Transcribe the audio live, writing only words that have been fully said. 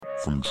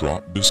From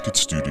Drop Biscuit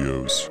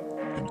Studios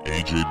and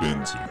AJ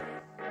Benzie.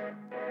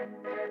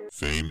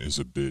 Fame is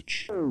a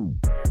bitch.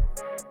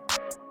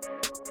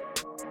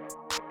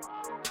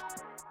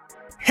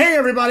 Hey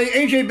everybody,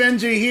 AJ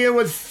Benzie here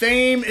with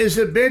Fame is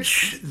a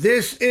Bitch.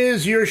 This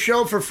is your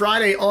show for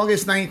Friday,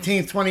 August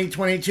 19th,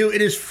 2022.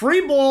 It is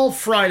Free Ball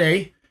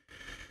Friday.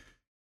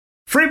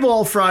 Free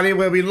Ball Friday,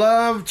 where we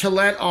love to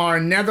let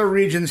our nether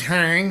regions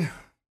hang.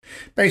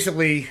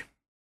 Basically,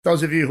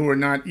 those of you who are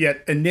not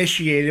yet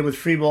initiated with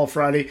Free Ball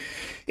Friday,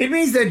 it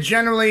means there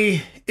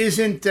generally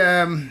isn't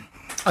a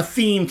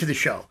theme to the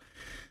show.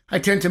 I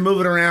tend to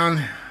move it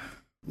around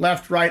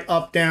left, right,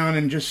 up, down,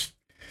 and just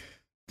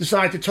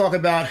decide to talk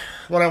about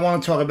what I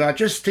want to talk about.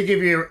 Just to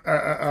give you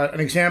an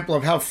example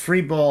of how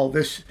free ball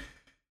this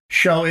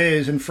show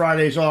is and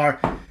Fridays are.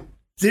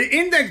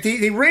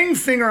 The ring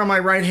finger on my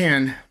right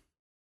hand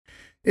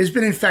has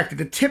been infected.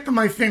 The tip of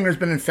my finger has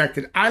been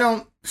infected. I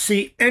don't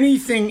see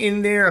anything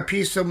in there, a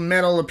piece of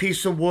metal, a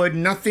piece of wood.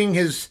 Nothing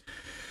has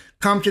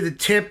come to the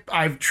tip.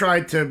 I've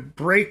tried to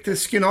break the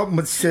skin open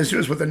with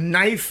scissors, with a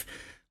knife,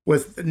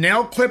 with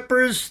nail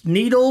clippers,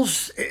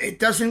 needles. It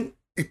doesn't,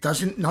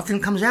 nothing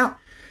comes out.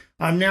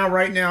 I'm now,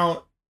 right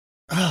now,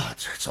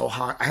 it's so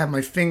hot. I have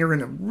my finger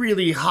in a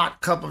really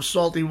hot cup of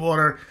salty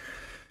water,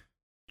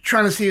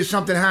 trying to see if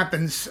something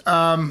happens.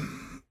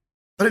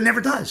 But it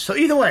never does. So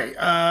either way,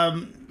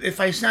 if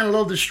I sound a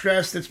little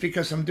distressed, it's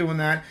because I'm doing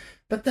that.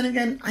 But then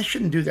again, I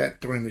shouldn't do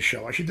that during the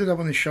show. I should do that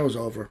when the show's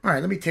over. All right,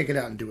 let me take it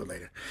out and do it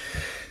later.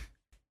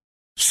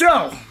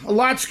 So, a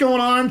lot's going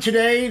on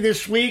today,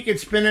 this week.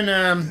 It's been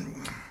a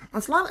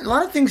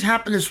lot of things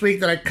happened this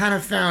week that I kind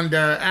of found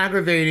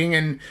aggravating,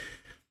 and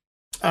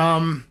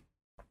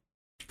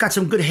got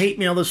some good hate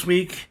mail this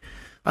week.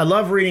 I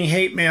love reading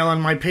hate mail on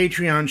my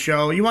Patreon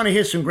show. You want to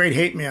hear some great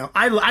hate mail?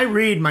 I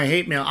read my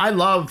hate mail. I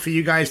love for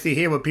you guys to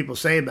hear what people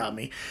say about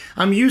me.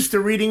 I'm used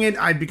to reading it.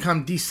 I've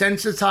become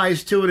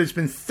desensitized to it. It's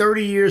been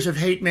 30 years of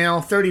hate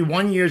mail,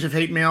 31 years of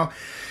hate mail.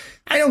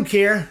 I don't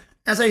care.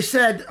 As I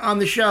said on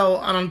the show,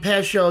 on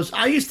past shows,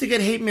 I used to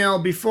get hate mail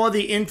before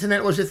the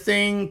internet was a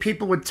thing.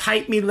 People would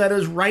type me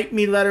letters, write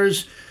me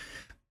letters,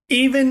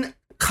 even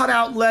cut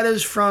out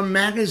letters from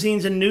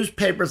magazines and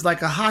newspapers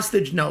like a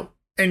hostage note,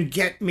 and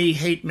get me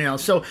hate mail.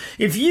 So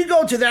if you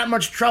go to that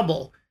much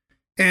trouble,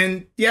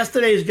 and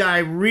yesterday's guy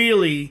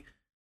really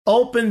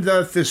opened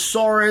the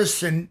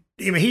thesaurus, and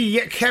he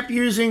kept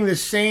using the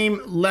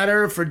same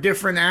letter for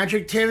different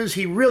adjectives.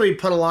 He really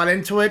put a lot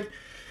into it.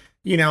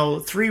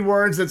 3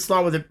 words that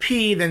start with a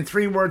P, then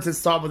 3 words that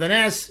start with an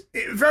S.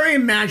 Very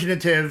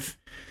imaginative.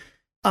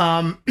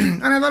 And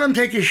I let him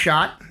take his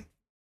shot.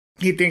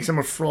 He thinks I'm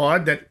a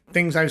fraud, that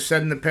things I've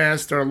said in the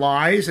past are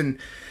lies, and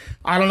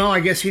I don't know, I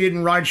guess he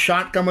didn't ride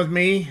shotgun with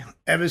me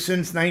ever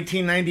since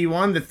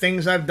 1991. The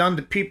things I've done,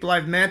 the people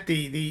I've met,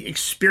 the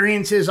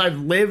experiences I've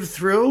lived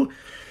through,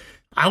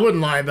 I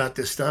wouldn't lie about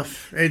this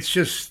stuff. It's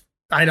just,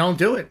 I don't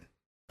do it.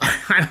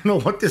 I don't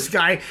know what this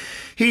guy,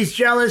 he's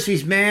jealous,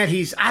 he's mad,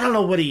 I don't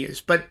know what he is,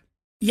 but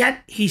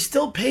yet he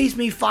still pays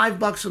me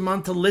 $5 a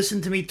month to listen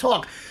to me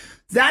talk.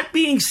 That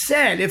being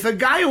said, if a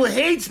guy who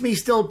hates me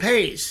still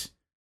pays,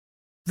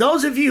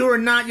 those of you who are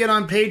not yet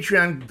on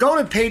Patreon, go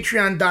to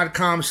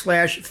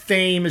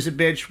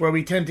patreon.com/fameisabitch, where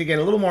we tend to get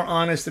a little more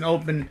honest and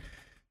open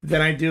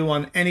than I do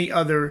on any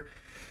other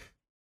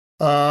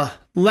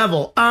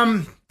level.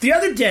 The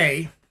other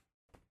day,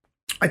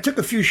 I took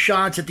a few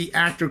shots at the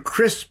actor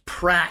Chris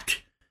Pratt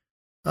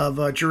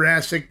of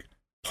Jurassic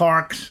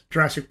Park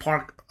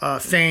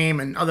fame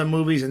and other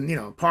movies,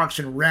 and Parks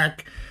and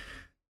Rec.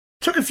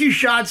 Took a few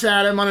shots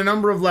at him on a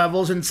number of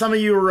levels, and some of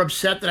you were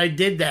upset that I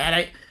did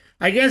that.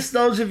 I guess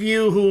those of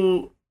you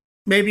who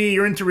maybe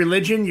you're into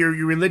religion, you're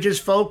religious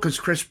folk, because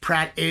Chris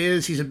Pratt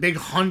he's a big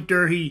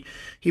hunter. He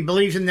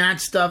believes in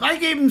that stuff. I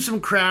gave him some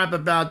crap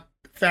about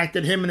the fact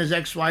that him and his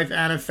ex-wife,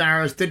 Anna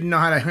Faris, didn't know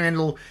how to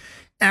handle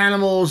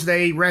animals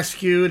they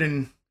rescued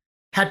and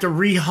had to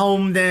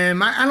rehome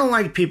them. I don't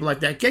like people like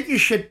that. Get your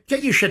shit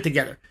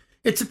together.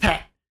 It's a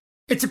pet.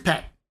 It's a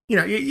pet. You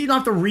don't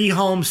have to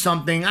rehome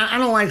something. I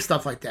don't like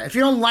stuff like that. If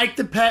you don't like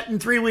the pet in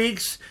 3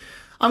 weeks,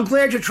 I'm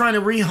glad you're trying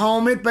to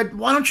rehome it, but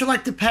why don't you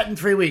like the pet in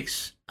 3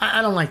 weeks?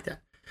 I don't like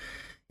that.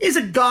 He's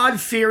a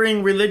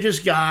God-fearing, religious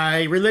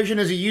guy. Religion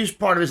is a huge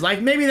part of his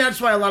life. Maybe that's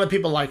why a lot of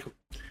people like him.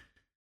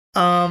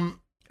 And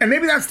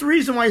maybe that's the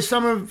reason why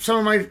some of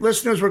my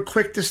listeners were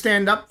quick to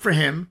stand up for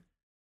him.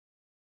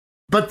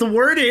 But the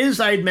word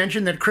is, I had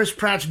mentioned that Chris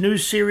Pratt's new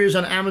series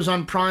on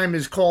Amazon Prime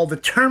is called The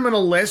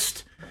Terminal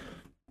List.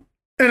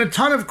 And a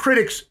ton of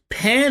critics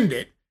panned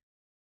it.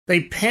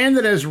 They panned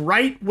it as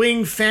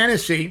right-wing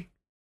fantasy.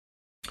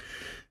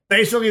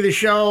 Basically, the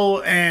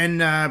show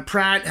and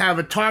Pratt have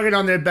a target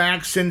on their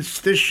back since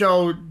this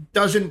show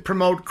doesn't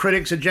promote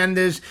critics'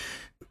 agendas.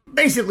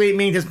 Basically, it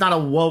means it's not a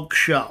woke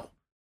show.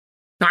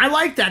 Now, I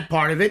like that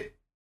part of it,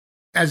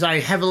 as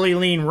I heavily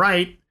lean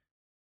right,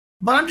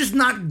 but I'm just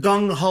not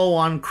gung-ho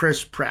on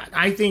Chris Pratt.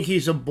 I think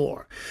he's a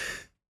bore.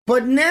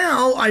 But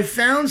now I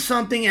found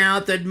something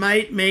out that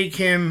might make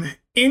him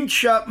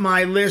inch up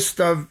my list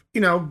of,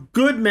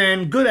 good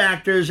men, good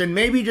actors, and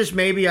maybe, just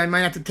maybe, I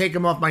might have to take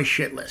them off my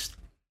shit list.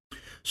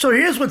 So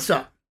here's what's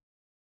up.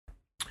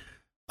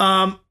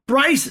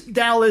 Bryce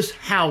Dallas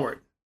Howard,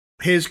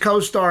 his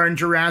co-star in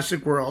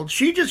Jurassic World,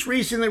 she just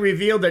recently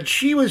revealed that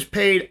she was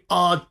paid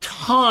a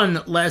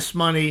ton less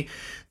money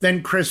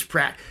than Chris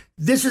Pratt.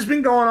 This has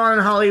been going on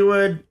in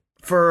Hollywood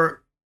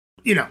for,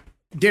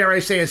 dare I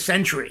say, a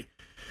century.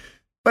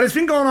 But it's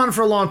been going on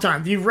for a long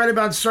time. You've read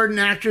about certain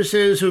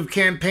actresses who've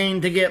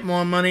campaigned to get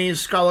more money.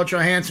 Scarlett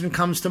Johansson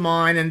comes to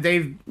mind, and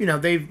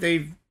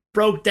they've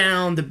broke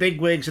down the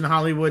bigwigs in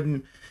Hollywood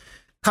and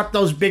cut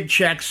those big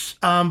checks.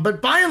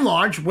 But by and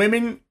large,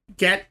 women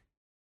get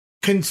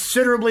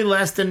considerably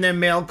less than their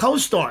male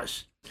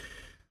co-stars.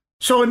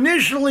 So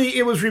initially,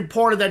 it was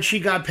reported that she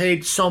got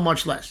paid so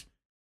much less.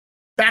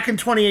 Back in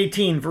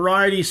 2018,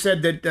 Variety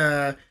said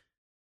that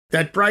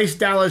Bryce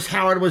Dallas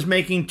Howard was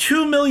making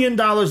 $2 million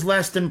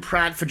less than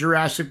Pratt for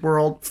Jurassic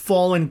World: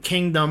 Fallen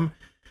Kingdom.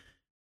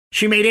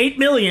 She made $8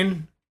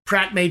 million.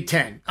 Pratt made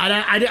 10.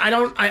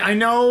 I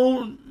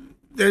know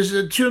there's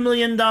a $2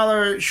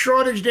 million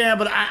shortage there,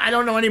 but I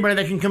don't know anybody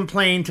that can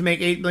complain to make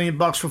 $8 million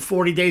for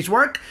 40 days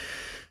work.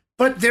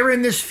 But they're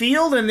in this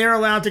field and they're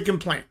allowed to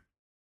complain.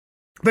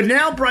 But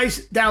now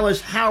Bryce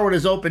Dallas Howard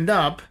has opened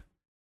up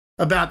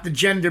about the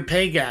gender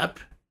pay gap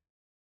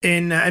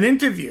in an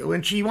interview,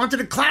 and she wanted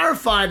to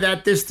clarify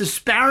that this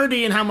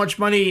disparity in how much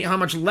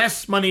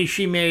less money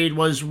she made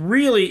was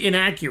really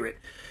inaccurate.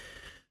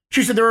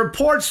 She said the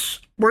reports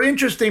were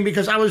interesting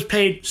because I was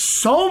paid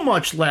so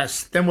much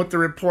less than what the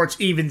reports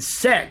even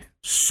said.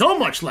 So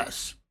much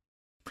less.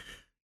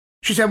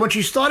 She said when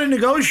she started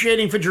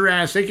negotiating for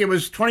Jurassic, it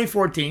was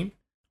 2014. It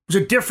was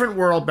a different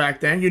world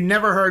back then. You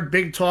never heard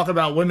big talk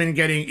about women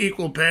getting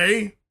equal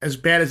pay, as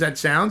bad as that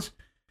sounds.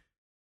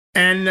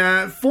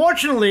 And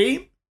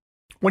fortunately,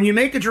 when you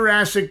make a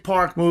Jurassic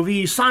Park movie,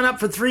 you sign up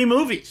for 3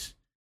 movies.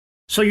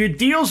 So your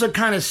deals are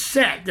kind of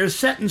set. They're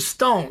set in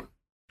stone.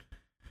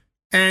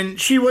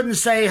 And she wouldn't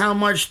say how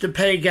much the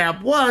pay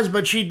gap was,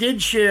 but she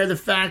did share the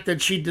fact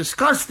that she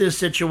discussed this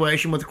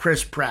situation with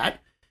Chris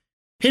Pratt.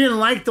 He didn't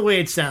like the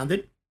way it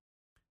sounded.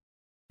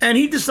 And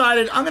he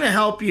decided, I'm going to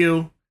help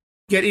you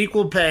get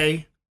equal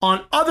pay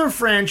on other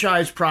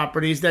franchise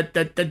properties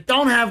that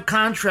don't have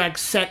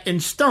contracts set in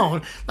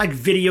stone, like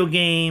video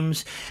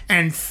games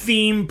and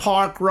theme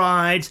park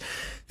rides.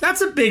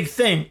 That's a big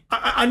thing.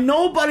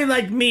 Nobody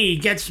like me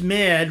gets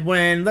mad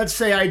when, let's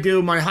say I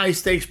do my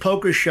high-stakes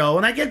poker show,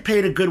 and I get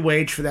paid a good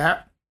wage for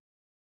that,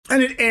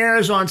 and it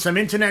airs on some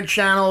internet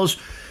channels,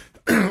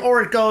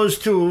 or it goes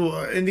to,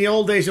 in the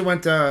old days, it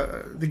went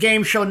to the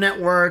Game Show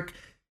Network,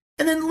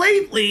 and then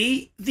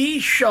lately,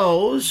 these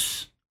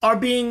shows are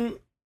being,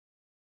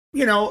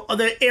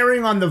 they're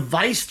airing on the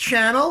Vice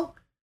channel.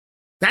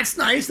 That's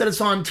nice that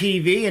it's on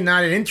TV and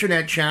not an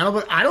internet channel,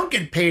 but I don't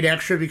get paid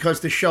extra because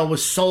the show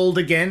was sold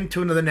again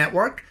to another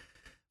network.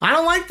 I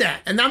don't like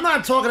that. And I'm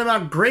not talking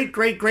about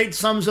great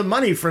sums of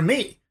money for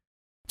me.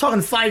 I'm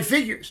talking 5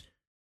 figures.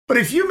 But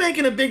if you're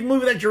making a big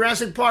movie like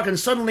Jurassic Park and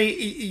suddenly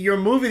your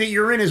movie that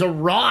you're in is a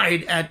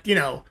ride at,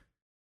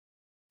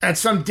 at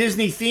some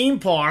Disney theme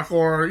park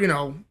or,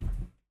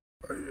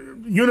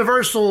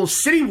 Universal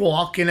City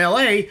Walk in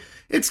LA,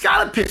 it's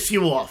got to piss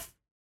you off.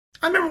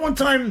 I remember one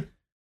time,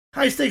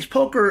 high stakes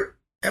poker,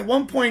 at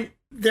one point,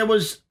 there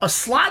was a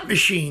slot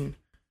machine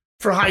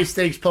for high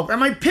stakes poker,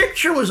 and my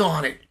picture was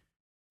on it.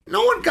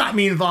 No one got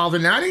me involved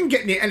in that. I didn't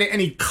get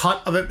any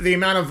cut of it, the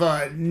amount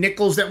of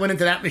nickels that went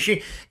into that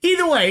machine.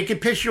 Either way, it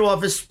could piss you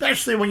off,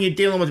 especially when you're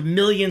dealing with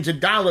millions of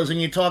dollars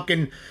and you're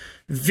talking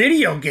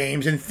video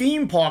games and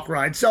theme park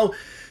rides. So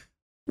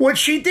what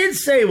she did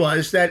say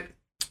was that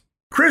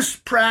Chris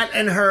Pratt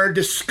and her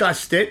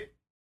discussed it,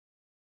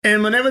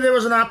 and whenever there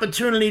was an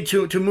opportunity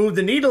to move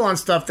the needle on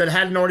stuff that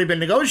hadn't already been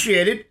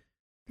negotiated,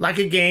 like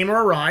a game or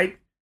a ride,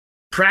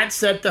 Pratt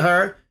said to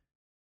her,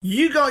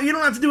 you don't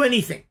have to do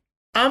anything.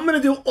 I'm going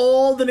to do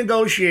all the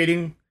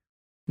negotiating.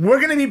 We're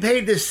going to be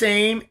paid the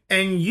same,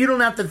 and you don't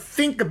have to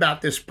think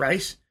about this,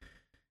 Bryce.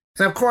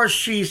 And of course,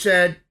 she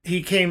said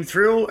he came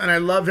through, and I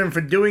love him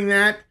for doing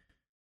that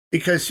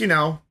because,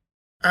 sometimes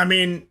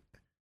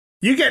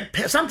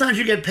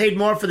you get paid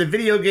more for the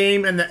video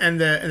game and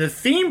the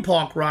theme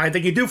park ride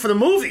than you do for the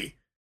movie.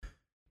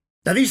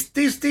 Now these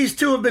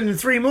two have been in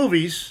 3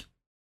 movies,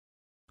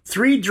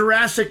 3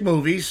 Jurassic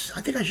movies.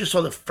 I think I just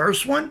saw the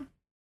first one.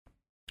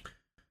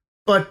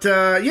 But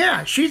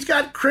she's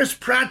got Chris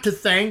Pratt to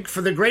thank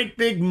for the great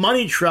big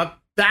money truck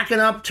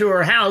backing up to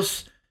her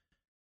house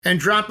and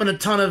dropping a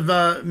ton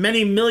of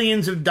many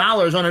millions of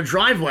dollars on her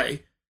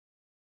driveway.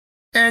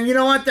 And you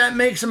know what? That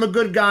makes him a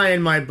good guy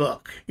in my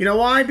book. You know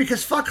why?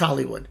 Because fuck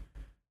Hollywood.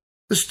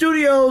 The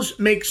studios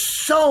make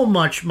so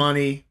much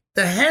money.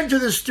 The heads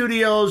of the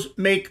studios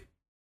make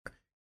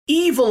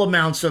evil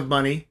amounts of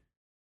money.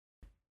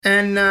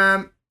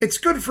 And it's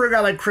good for a guy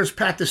like Chris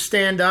Pratt to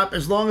stand up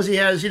as long as he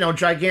has,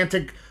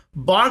 gigantic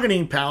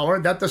bargaining power.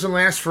 That doesn't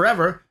last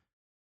forever.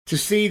 To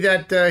see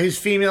that his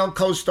female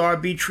co-star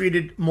be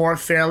treated more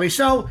fairly.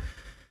 So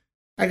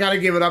I got to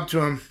give it up to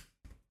him.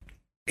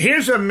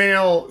 Here's a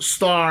male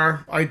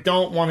star I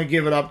don't want to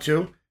give it up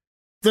to.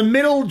 The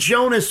middle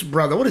Jonas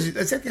brother. What is it?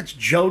 I think that's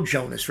Joe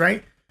Jonas,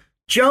 right?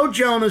 Joe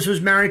Jonas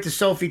was married to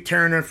Sophie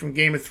Turner from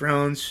Game of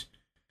Thrones.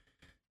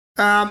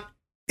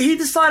 He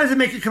decided to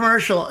make a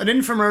commercial, an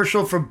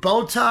infomercial for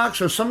Botox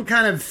or some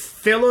kind of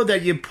filler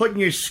that you put in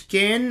your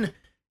skin,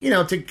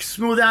 to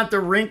smooth out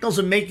the wrinkles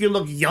and make you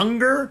look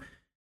younger.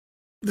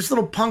 This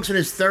little punk's in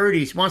his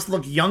 30s, wants to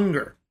look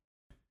younger.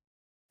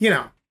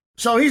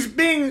 So he's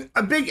being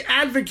a big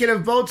advocate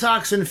of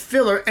Botox and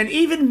filler, and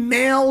even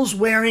males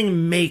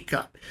wearing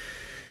makeup.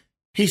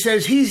 He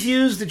says he's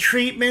used the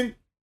treatment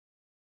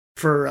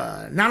for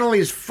not only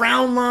his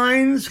frown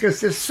lines, because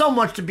there's so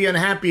much to be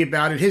unhappy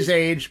about at his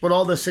age, with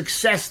all the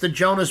success the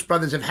Jonas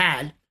Brothers have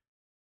had.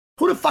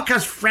 Who the fuck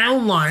has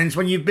frown lines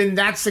when you've been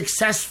that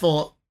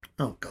successful?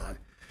 Oh, God.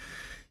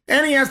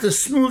 And he has to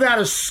smooth out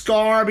a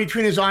scar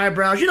between his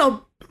eyebrows.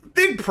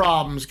 Big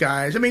problems,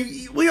 guys. I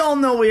mean, we all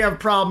know we have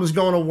problems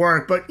going to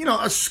work, but,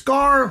 a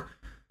scar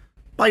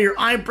by your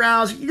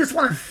eyebrows, you just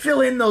want to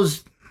fill in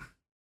those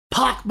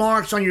pock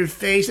marks on your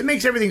face. It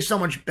makes everything so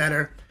much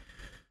better.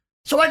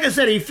 So like I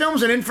said, he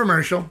films an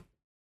infomercial,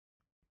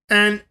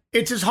 and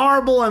it's as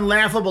horrible and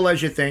laughable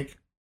as you think.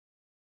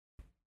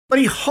 But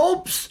he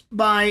hopes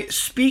by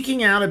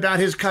speaking out about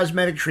his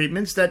cosmetic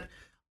treatments that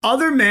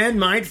other men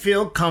might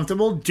feel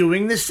comfortable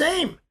doing the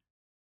same.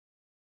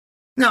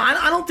 Now,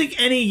 I don't think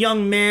any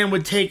young man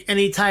would take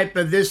any type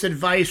of this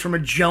advice from a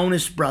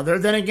Jonas brother.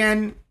 Then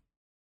again,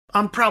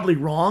 I'm probably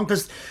wrong,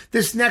 because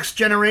this next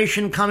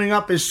generation coming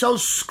up is so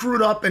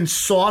screwed up and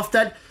soft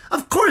that,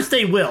 of course,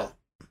 they will.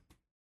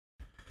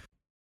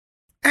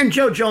 And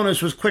Joe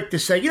Jonas was quick to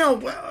say,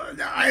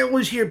 I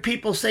always hear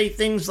people say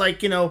things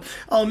like,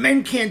 oh,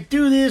 men can't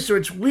do this, or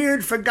it's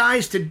weird for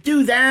guys to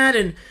do that.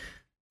 And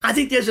I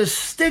think there's a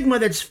stigma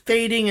that's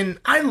fading, and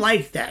I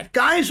like that.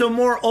 Guys are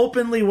more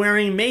openly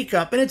wearing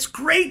makeup, and it's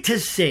great to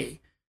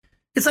see.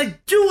 It's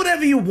like, do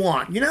whatever you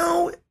want,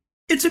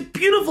 It's a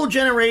beautiful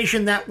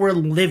generation that we're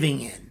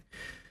living in.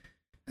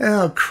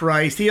 Oh,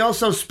 Christ. He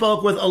also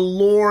spoke with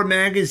Allure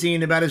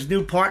magazine about his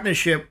new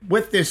partnership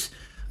with this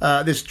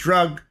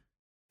drug,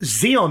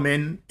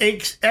 Xeomin,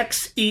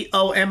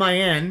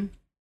 Xeomin.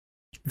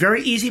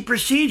 Very easy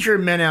procedure,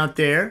 men out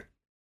there.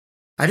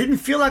 I didn't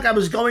feel like I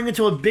was going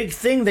into a big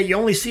thing that you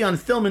only see on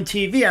film and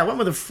TV. I went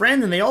with a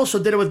friend, and they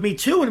also did it with me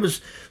too, and it was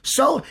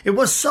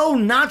so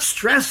not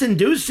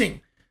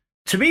stress-inducing.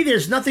 To me,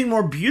 there's nothing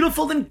more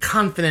beautiful than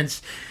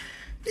confidence.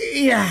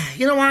 Yeah,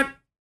 you know what?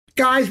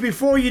 Guys,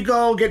 before you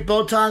go get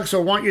Botox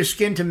or want your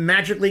skin to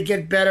magically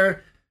get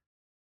better,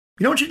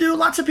 you know what you do?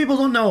 Lots of people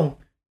don't know.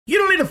 You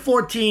don't need a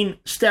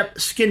 14-step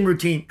skin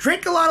routine.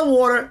 Drink a lot of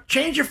water,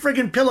 change your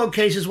friggin'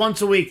 pillowcases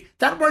once a week.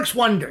 That works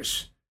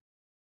wonders.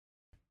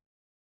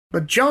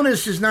 But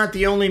Jonas is not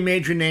the only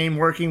major name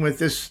working with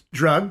this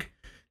drug.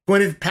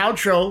 Gwyneth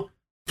Paltrow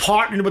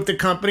partnered with the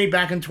company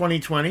back in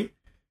 2020.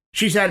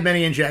 She's had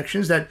many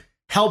injections that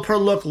help her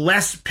look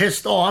less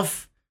pissed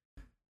off.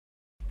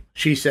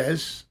 She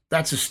says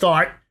that's a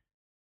start.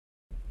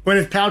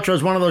 Gwyneth Paltrow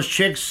is one of those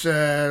chicks.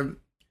 There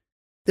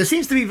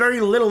seems to be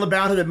very little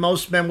about her that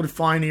most men would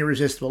find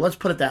irresistible. Let's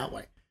put it that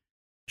way.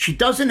 She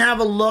doesn't have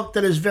a look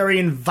that is very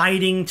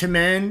inviting to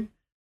men,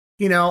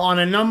 on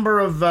a number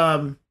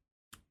of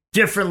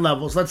different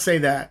levels. Let's say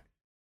that.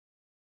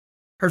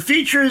 Her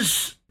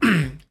features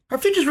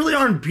really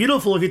aren't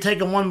beautiful if you take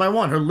them one by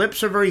one. Her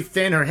lips are very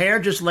thin. Her hair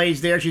just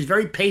lays there. She's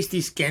very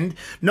pasty skinned.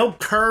 No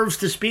curves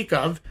to speak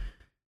of.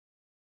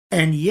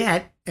 And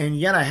yet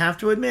I have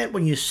to admit,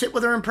 when you sit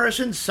with her in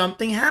person,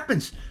 something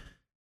happens.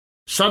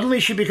 Suddenly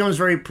she becomes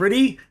very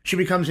pretty. She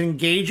becomes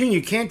engaging.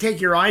 You can't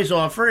take your eyes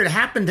off her. It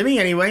happened to me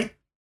anyway.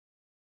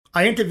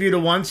 I interviewed her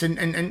once,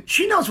 and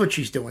she knows what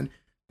she's doing.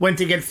 When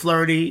to get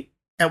flirty,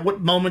 at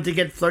what moment to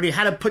get flirty,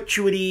 how to put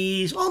you at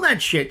ease, all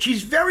that shit.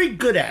 She's very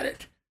good at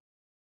it.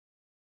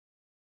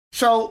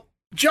 So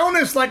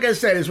Jonas, like I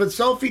said, is with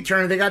Sophie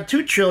Turner. They got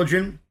 2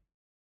 children.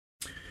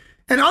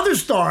 And other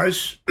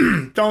stars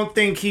don't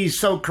think he's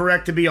so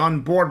correct to be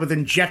on board with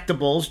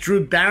injectables.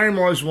 Drew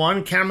Barrymore's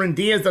one. Cameron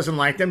Diaz doesn't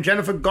like them.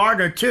 Jennifer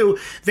Gardner, too.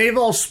 They've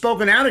all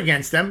spoken out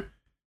against them.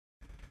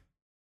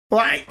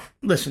 Well,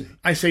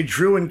 I say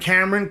Drew and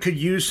Cameron could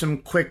use some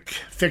quick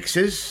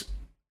fixes.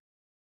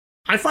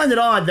 I find it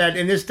odd that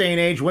in this day and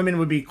age, women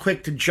would be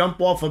quick to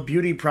jump off a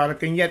beauty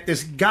product, and yet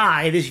this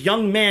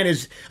young man,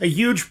 is a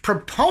huge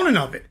proponent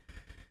of it.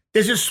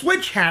 There's a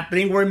switch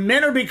happening where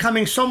men are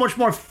becoming so much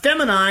more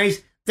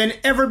feminized than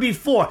ever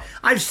before.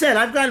 I've said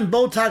I've gotten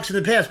Botox in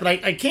the past, but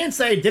I can't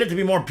say I did it to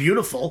be more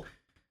beautiful.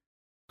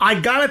 I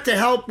got it to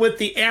help with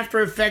the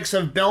after effects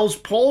of Bell's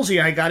palsy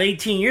I got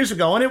 18 years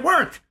ago, and it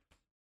worked.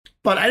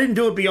 But I didn't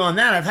do it beyond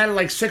that. I've had it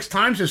like 6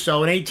 times or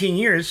so in 18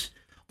 years,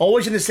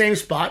 always in the same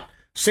spot,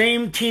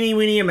 same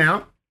teeny-weeny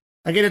amount.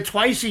 I get it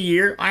twice a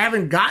year. I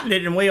haven't gotten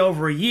it in way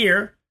over a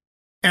year,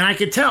 and I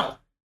could tell.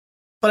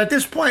 But at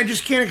this point, I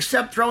just can't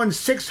accept throwing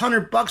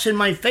 $600 in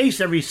my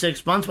face every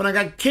 6 months when I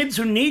got kids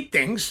who need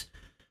things.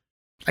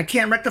 I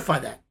can't rectify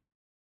that.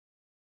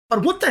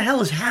 But what the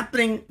hell is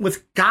happening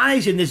with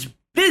guys in this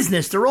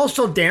business? They're all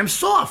so damn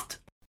soft.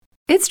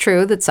 It's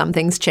true that some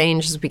things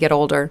change as we get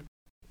older.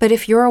 But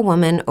if you're a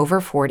woman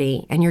over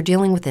 40 and you're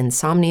dealing with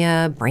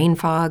insomnia, brain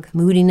fog,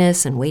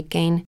 moodiness, and weight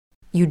gain,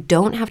 you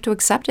don't have to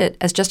accept it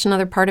as just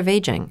another part of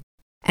aging.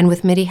 And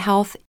with MIDI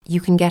Health, you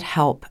can get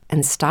help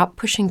and stop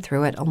pushing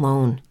through it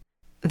alone.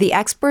 The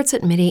experts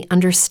at MIDI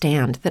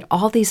understand that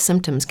all these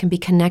symptoms can be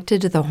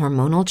connected to the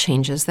hormonal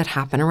changes that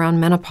happen around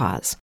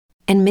menopause,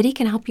 and MIDI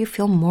can help you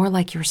feel more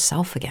like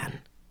yourself again.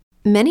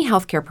 Many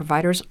healthcare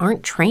providers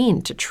aren't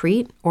trained to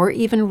treat or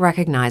even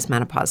recognize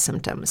menopause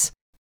symptoms.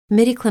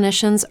 MIDI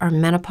clinicians are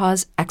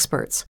menopause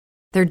experts.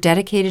 They're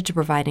dedicated to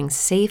providing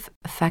safe,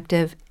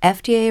 effective,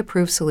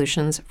 FDA-approved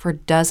solutions for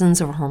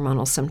dozens of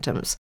hormonal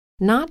symptoms,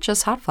 not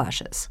just hot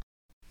flashes.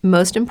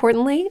 Most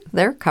importantly,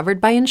 they're covered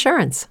by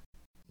insurance.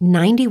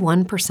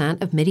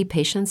 91% of MIDI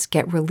patients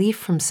get relief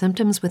from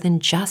symptoms within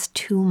just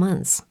 2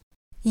 months.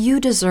 You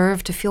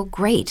deserve to feel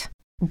great.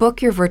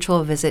 Book your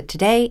virtual visit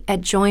today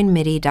at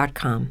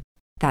joinmidi.com.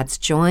 That's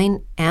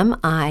joinmidi.com.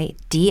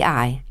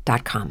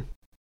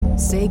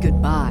 Say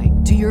goodbye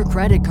to your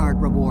credit card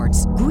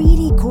rewards.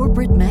 Greedy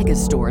corporate mega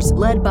stores,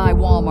 led by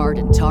Walmart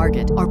and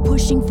Target, are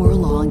pushing for a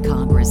law in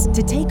Congress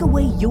to take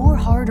away your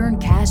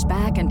hard-earned cash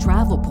back and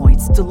travel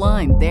points to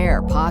line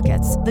their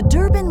pockets. The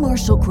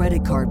Durbin-Marshall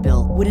credit card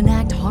bill would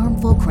enact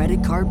harmful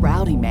credit card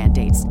routing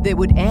mandates that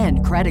would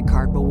end credit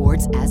card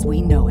rewards as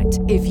we know it.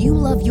 If you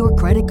love your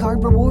credit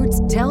card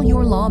rewards, tell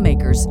your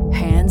lawmakers,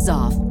 hands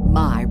off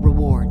my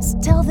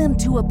rewards. Tell them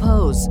to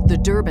oppose the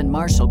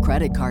Durbin-Marshall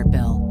credit card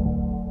bill.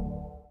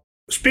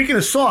 Speaking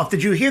of soft,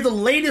 did you hear the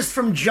latest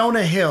from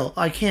Jonah Hill?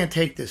 I can't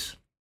take this.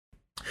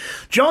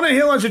 Jonah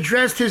Hill has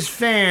addressed his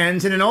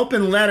fans in an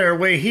open letter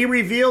where he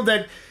revealed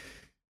that,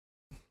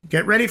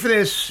 get ready for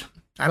this,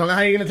 I don't know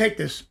how you're going to take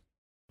this,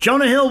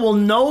 Jonah Hill will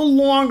no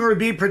longer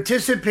be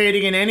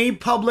participating in any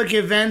public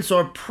events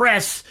or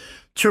press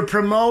to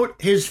promote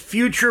his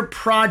future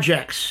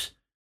projects.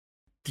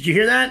 Did you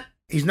hear that?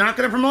 He's not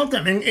going to promote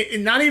them.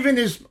 And not even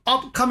his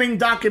upcoming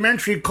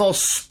documentary called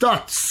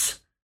Stutz.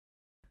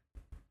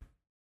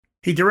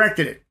 He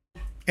directed it,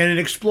 and it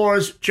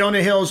explores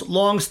Jonah Hill's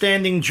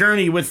long-standing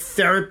journey with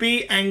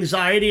therapy,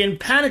 anxiety, and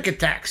panic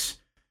attacks.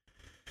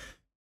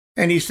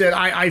 And he said,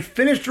 I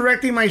finished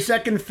directing my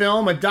second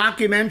film, a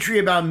documentary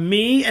about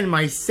me and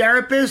my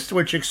therapist,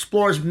 which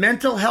explores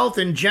mental health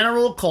in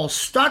general, called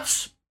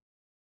Stutz.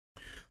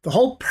 The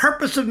whole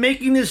purpose of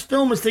making this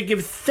film is to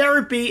give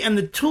therapy and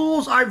the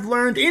tools I've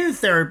learned in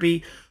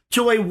therapy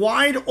to a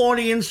wide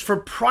audience for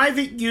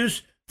private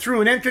use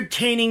through an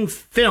entertaining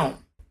film.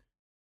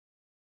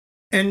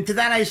 And to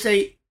that I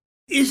say,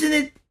 isn't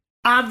it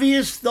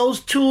obvious those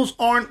tools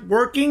aren't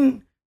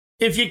working?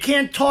 If you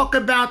can't talk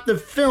about the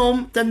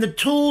film, then the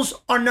tools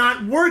are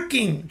not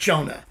working,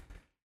 Jonah.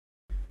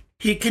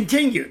 He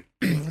continued,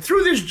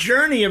 through this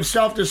journey of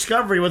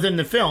self-discovery within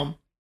the film,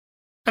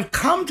 I've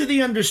come to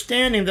the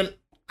understanding that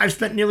I've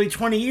spent nearly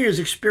 20 years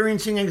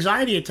experiencing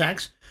anxiety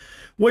attacks,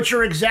 which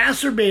are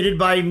exacerbated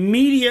by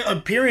media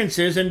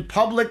appearances and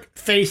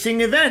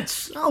public-facing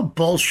events. Oh,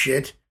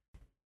 bullshit.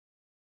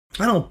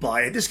 I don't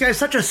buy it. This guy's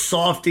such a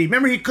softie.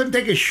 Remember, he couldn't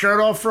take his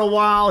shirt off for a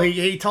while.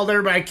 He told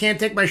everybody, I can't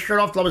take my shirt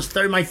off till I was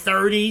my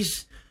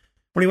 30s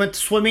when he went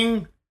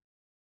swimming.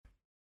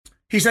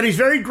 He said he's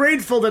very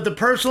grateful that the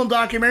personal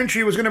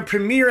documentary was going to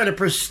premiere at a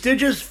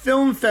prestigious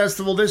film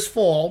festival this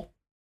fall.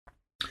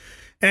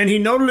 And he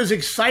noted his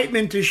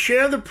excitement to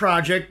share the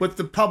project with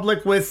the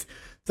public with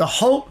the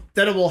hope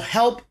that it will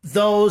help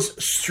those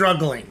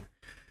struggling.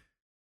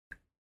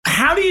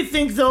 How do you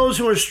think those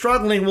who are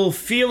struggling will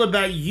feel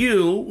about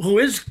you, who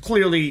is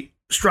clearly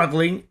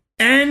struggling,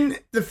 and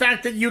the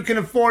fact that you can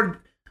afford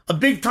a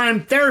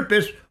big-time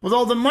therapist with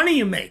all the money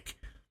you make?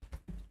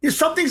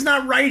 Something's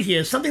not right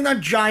here. Something's not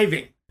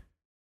jiving.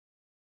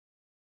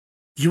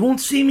 You won't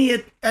see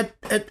me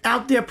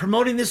out there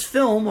promoting this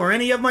film or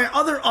any of my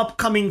other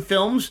upcoming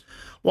films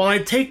while I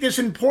take this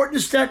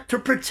important step to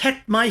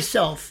protect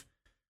myself.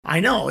 I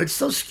know, it's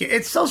so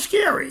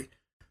scary.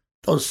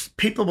 Those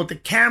people with the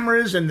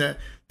cameras and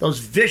those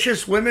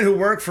vicious women who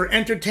work for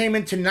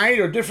Entertainment Tonight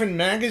or different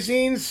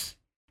magazines.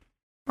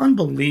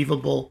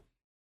 Unbelievable.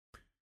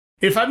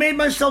 If I made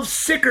myself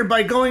sicker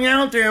by going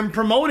out there and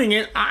promoting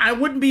it, I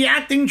wouldn't be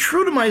acting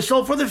true to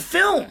myself for the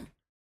film.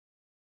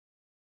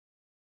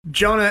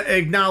 Jonah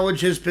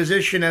acknowledged his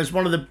position as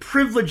one of the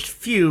privileged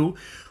few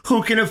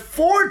who can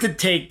afford to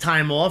take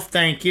time off,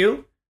 thank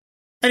you.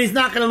 And he's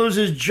not going to lose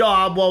his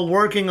job while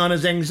working on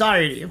his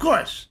anxiety, of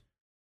course.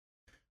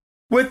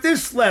 With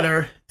this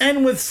letter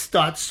and with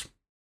Stutz,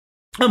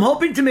 I'm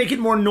hoping to make it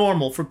more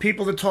normal for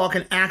people to talk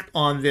and act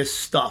on this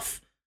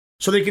stuff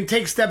so they can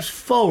take steps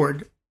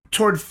forward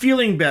toward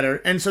feeling better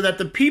and so that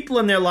the people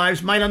in their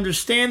lives might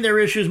understand their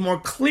issues more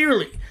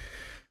clearly.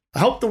 I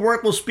hope the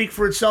work will speak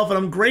for itself, and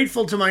I'm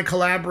grateful to my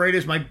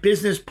collaborators, my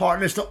business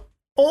partners, to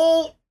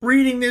all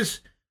reading this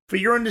for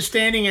your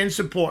understanding and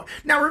support.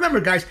 Now, remember,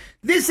 guys,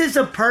 this is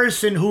a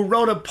person who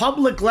wrote a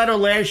public letter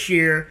last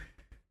year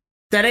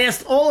that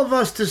asked all of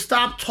us to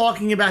stop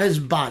talking about his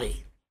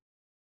body.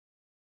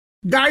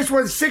 Guy's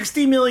worth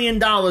 $60 million,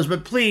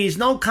 but please,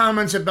 no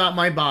comments about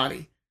my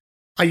body.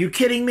 Are you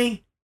kidding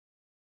me?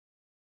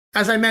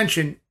 As I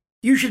mentioned,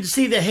 you should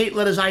see the hate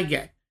letters I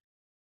get.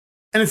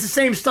 And it's the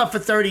same stuff for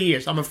 30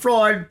 years. I'm a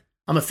fraud.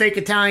 I'm a fake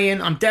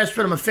Italian. I'm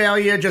desperate. I'm a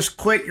failure. Just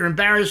quit. You're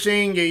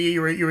embarrassing.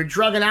 You're a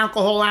drug and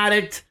alcohol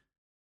addict.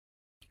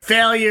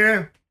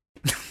 Failure.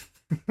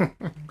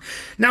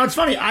 Now, it's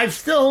funny. I've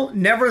still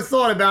never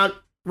thought about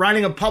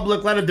writing a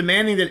public letter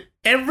demanding that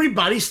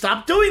everybody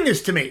stop doing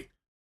this to me.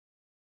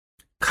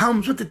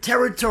 Comes with the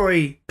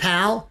territory,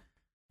 pal.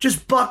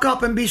 Just buck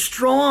up and be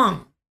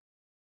strong.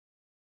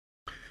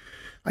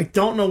 I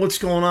don't know what's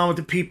going on with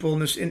the people in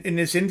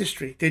this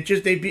industry.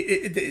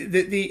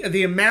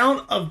 The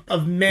amount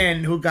of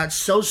men who got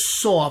so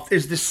soft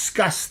is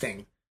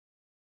disgusting.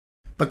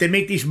 But they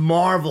make these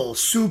Marvel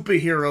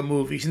superhero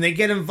movies, and they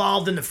get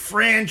involved in the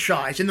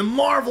franchise, in the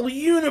Marvel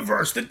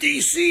universe, the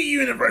DC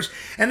universe,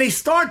 and they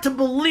start to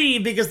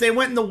believe, because they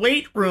went in the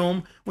weight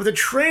room with a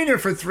trainer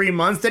for 3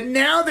 months, that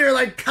now they're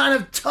like kind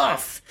of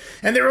tough,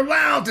 and they're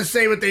allowed to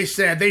say what they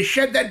said. They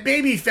shed that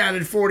baby fat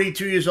at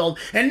 42 years old,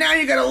 and now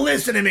you gotta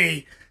listen to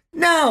me.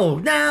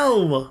 No.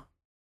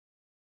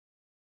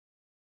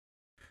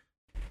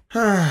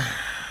 I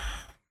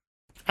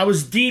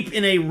was deep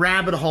in a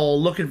rabbit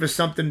hole looking for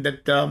something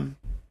that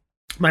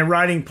my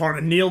writing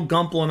partner Neil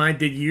Gumpel and I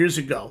did years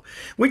ago.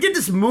 We did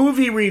this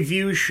movie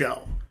review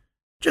show.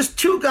 Just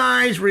two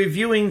guys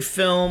reviewing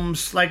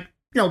films, like,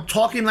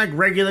 talking like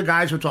regular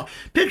guys would talk.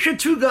 Picture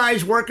two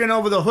guys working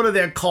over the hood of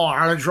their car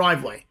on a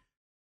driveway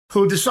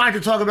who decide to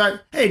talk about,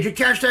 hey, did you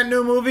catch that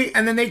new movie?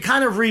 And then they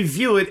kind of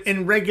review it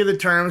in regular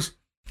terms.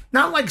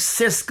 Not like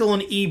Siskel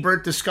and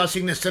Ebert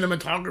discussing the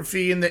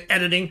cinematography and the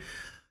editing.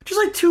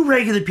 Just like two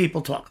regular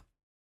people talk.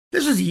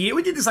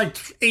 We did this like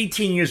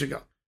 18 years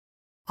ago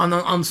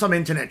on some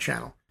internet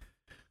channel.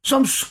 So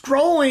I'm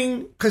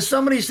scrolling because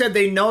somebody said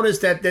they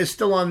noticed that they're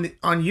still on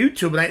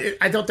YouTube, and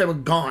I thought they were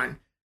gone.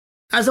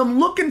 As I'm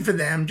looking for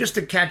them just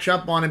to catch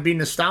up on and be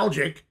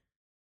nostalgic,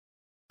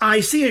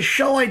 I see a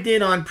show I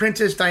did on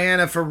Princess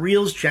Diana for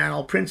Reel's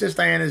channel. Princess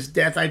Diana's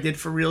death I did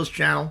for Reel's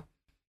channel.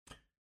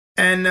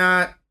 And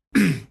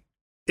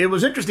it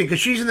was interesting because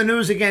she's in the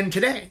news again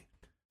today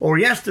or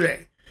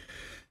yesterday.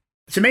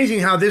 It's amazing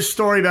how this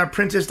story about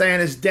Princess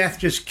Diana's death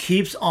just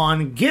keeps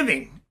on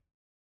giving.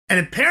 And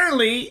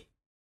apparently,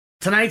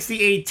 tonight's the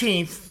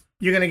 18th.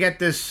 You're going to get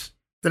this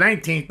the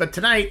 19th. But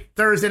tonight,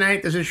 Thursday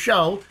night, there's a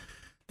show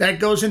that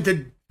goes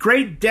into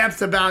great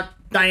depth about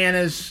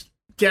Diana's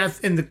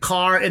death in the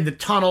car, in the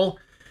tunnel.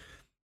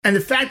 And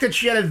the fact that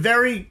she had a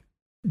very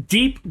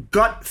deep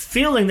gut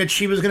feeling that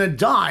she was going to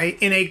die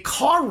in a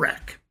car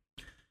wreck.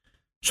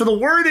 So the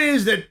word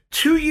is that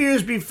 2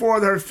 years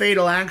before her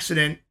fatal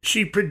accident,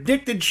 she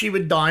predicted she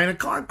would die in a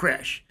car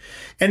crash.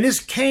 And this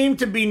came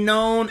to be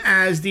known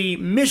as the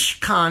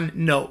Mishkan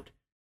Note.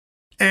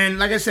 And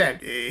like I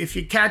said, if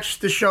you caught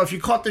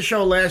the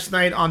show last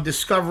night on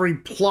Discovery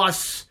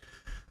Plus,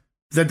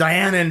 the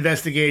Diana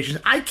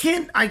investigations, I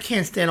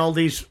can't stand all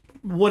these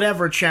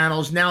whatever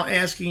channels now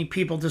asking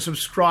people to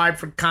subscribe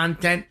for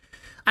content.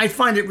 I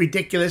find it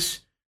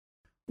ridiculous.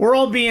 We're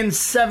all being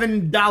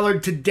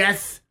 $7 to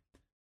death.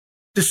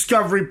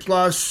 Discovery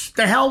Plus,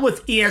 the hell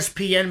with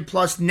ESPN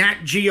Plus,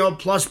 Nat Geo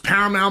Plus,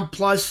 Paramount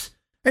Plus.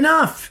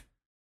 Enough.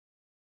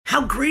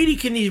 How greedy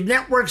can these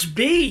networks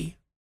be?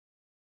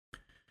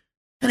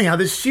 Anyhow,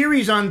 this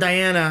series on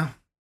Diana,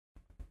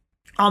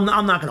 I'm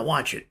not going to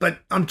watch it, but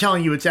I'm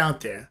telling you it's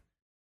out there.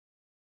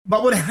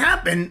 But what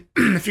happened,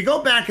 if you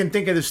go back and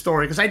think of the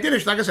story, because I did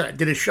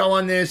a show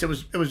on this. It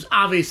was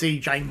obviously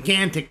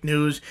gigantic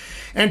news.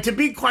 And to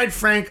be quite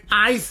frank,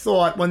 I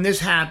thought when this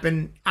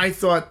happened,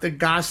 the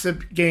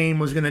gossip game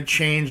was going to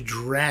change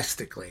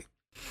drastically.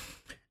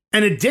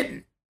 And it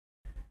didn't.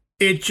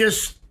 It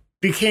just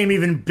became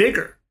even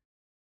bigger.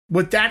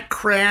 With that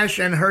crash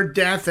and her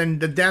death and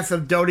the death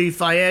of Dodi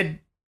Fayed,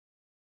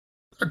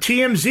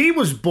 TMZ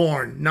was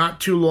born not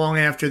too long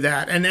after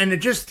that, and it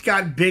just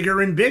got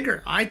bigger and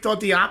bigger. I thought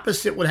the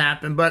opposite would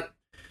happen, but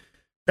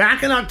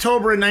back in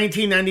October of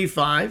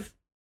 1995,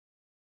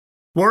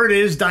 word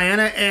is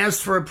Diana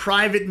asked for a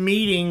private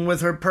meeting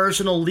with her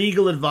personal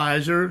legal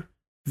advisor,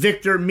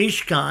 Victor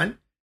Mishkan,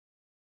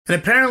 and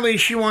apparently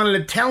she wanted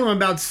to tell him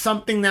about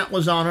something that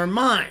was on her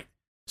mind,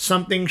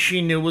 something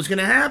she knew was going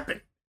to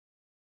happen.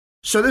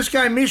 So this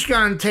guy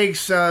Mishkan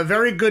takes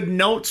very good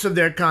notes of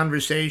their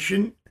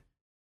conversation,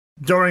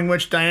 during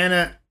which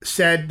Diana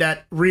said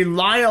that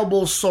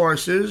reliable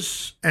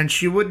sources, and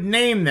she wouldn't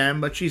name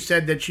them, but she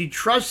said that she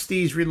trusts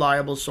these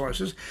reliable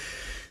sources,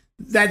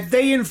 that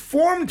they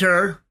informed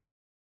her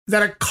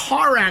that a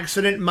car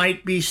accident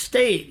might be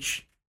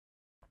staged.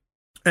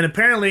 And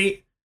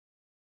apparently,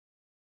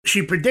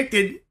 she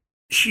predicted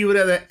she would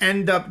either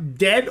end up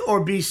dead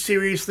or be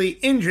seriously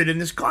injured in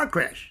this car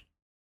crash.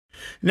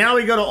 Now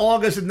we go to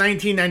August of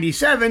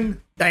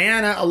 1997.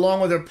 Diana,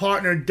 along with her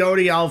partner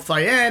Dodi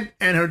Al-Fayed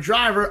and her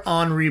driver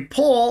Henri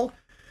Paul,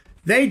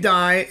 they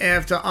die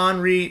after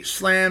Henri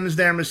slams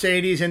their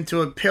Mercedes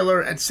into a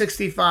pillar at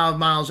 65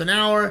 miles an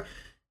hour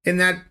in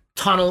that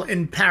tunnel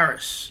in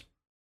Paris.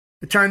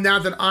 It turned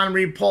out that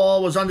Henri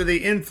Paul was under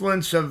the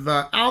influence of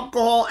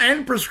alcohol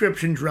and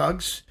prescription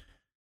drugs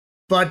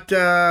but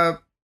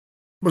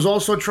was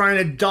also trying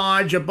to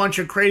dodge a bunch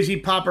of crazy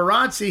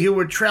paparazzi who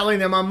were trailing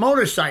them on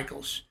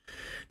motorcycles.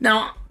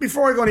 Now,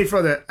 before I go any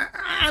further,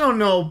 I don't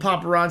know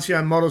paparazzi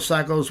on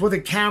motorcycles with a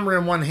camera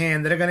in one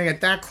hand that are going to get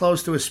that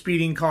close to a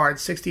speeding car at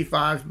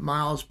 65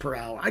 miles per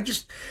hour. I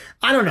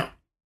don't know.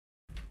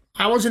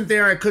 I wasn't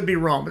there. I could be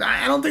wrong, but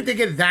I don't think they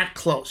get that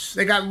close.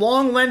 They got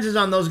long lenses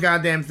on those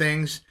goddamn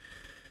things.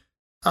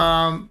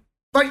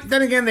 But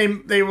then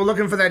again, they were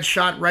looking for that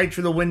shot right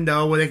through the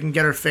window where they can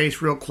get her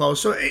face real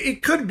close. So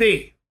it could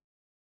be.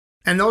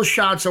 And those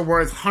shots are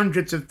worth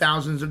hundreds of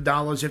thousands of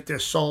dollars if they're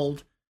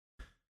sold.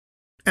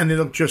 And they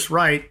look just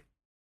right.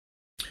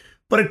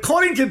 But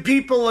according to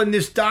people in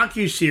this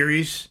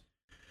docuseries,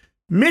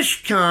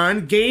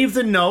 Mishcon gave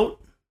the note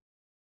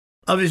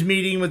of his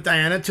meeting with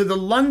Diana to the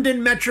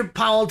London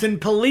Metropolitan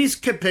Police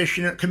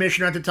Commissioner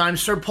at the time,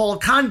 Sir Paul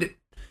Condon.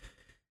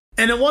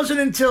 And it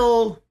wasn't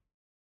until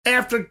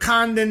after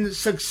Condon's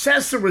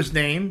successor was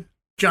named,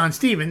 John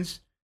Stevens,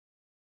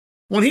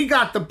 when he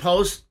got the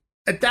post,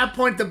 at that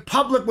point the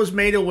public was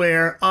made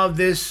aware of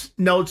this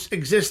note's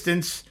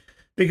existence,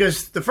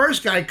 because the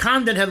first guy,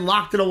 Condon, had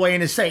locked it away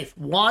in a safe.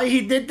 Why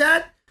he did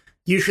that?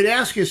 You should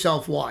ask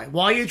yourself why.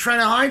 Why are you trying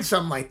to hide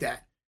something like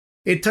that?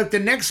 It took the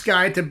next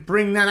guy to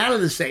bring that out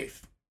of the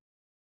safe.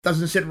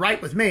 Doesn't sit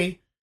right with me.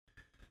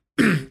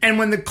 And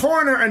when the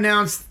coroner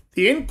announced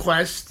the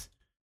inquest,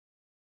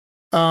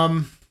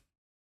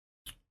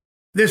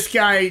 this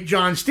guy,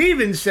 John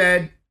Stevens,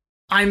 said,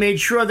 I made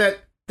sure that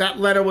that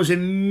letter was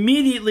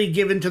immediately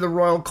given to the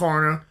royal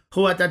coroner,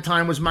 who at that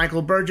time was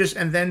Michael Burgess,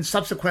 and then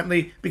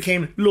subsequently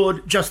became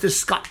Lord Justice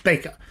Scott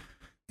Baker.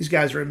 These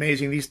guys are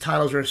amazing. These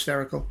titles are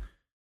hysterical.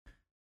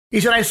 He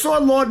said, I saw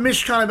Lord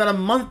Mishcon about a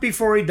month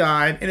before he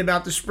died, in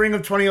about the spring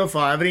of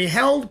 2005, and he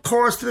held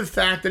course to the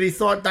fact that he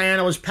thought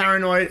Diana was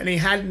paranoid and he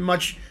hadn't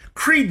much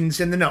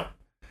credence in the note.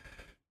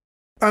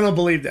 I don't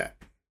believe that.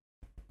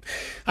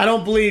 I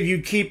don't believe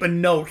you keep a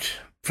note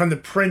from the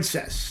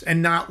princess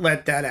and not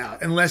let that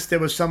out, unless there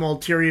was some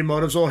ulterior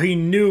motives or he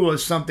knew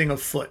of something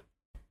afoot.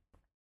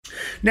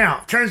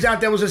 Now, turns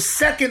out there was a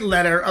second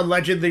letter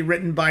allegedly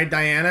written by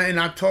Diana in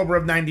October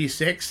of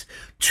 96,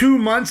 2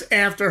 months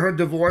after her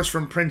divorce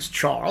from Prince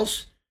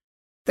Charles,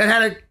 that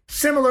had a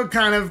similar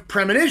kind of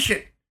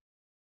premonition.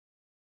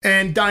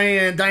 And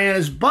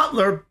Diana's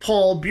butler,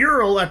 Paul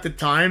Burrell, at the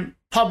time,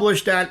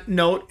 published that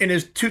note in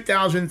his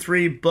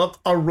 2003 book,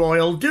 A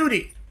Royal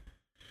Duty.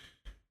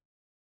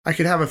 I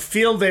could have a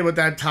field day with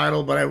that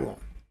title, but I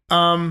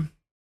won't.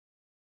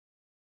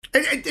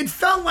 It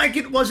felt like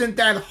it wasn't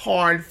that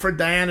hard for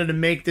Diana to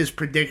make this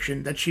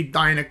prediction that she'd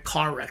die in a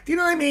car wreck. You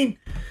know what I mean?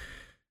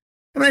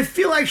 And I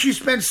feel like she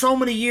spent so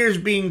many years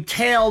being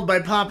tailed by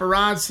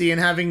paparazzi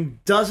and having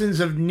dozens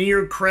of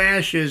near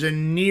crashes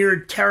and near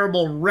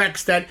terrible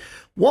wrecks that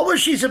what was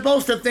she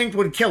supposed to think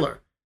would kill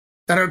her?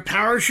 That her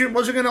parachute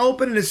wasn't going to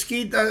open in a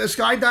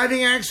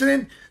skydiving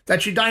accident?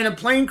 That she'd die in a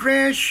plane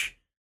crash?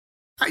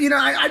 You know,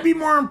 I'd be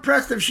more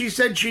impressed if she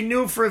said she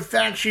knew for a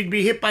fact she'd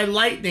be hit by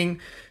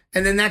lightning,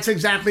 and then that's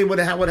exactly what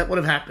would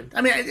have happened.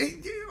 I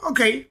mean,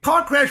 okay,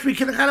 car crash, we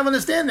can kind of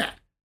understand that.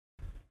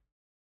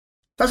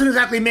 Doesn't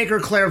exactly make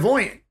her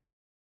clairvoyant.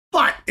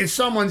 But if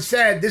someone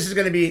said this is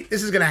going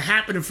to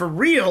happen for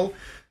real,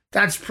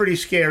 that's pretty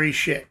scary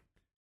shit.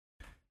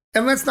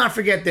 And let's not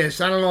forget this.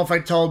 I don't know if I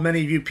told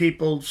many of you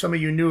people, some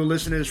of you new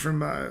listeners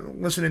from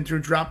listening through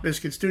Drop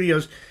Biscuit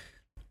Studios,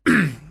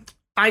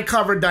 I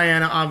covered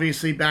Diana,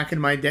 obviously, back in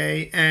my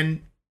day,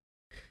 and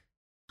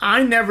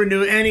I never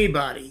knew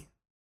anybody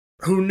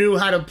who knew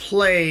how to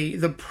play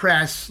the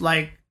press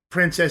like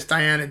Princess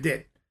Diana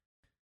did.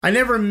 I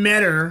never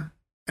met her.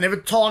 I never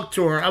talked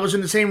to her. I was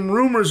in the same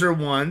room as her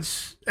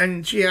once,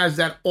 and she has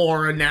that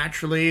aura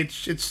naturally.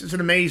 It's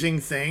an amazing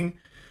thing.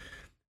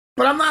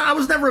 But I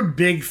was never a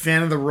big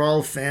fan of the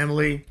royal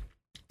family.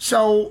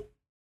 So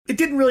it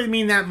didn't really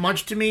mean that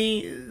much to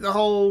me, the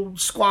whole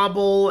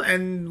squabble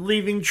and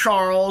leaving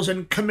Charles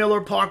and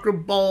Camilla Parker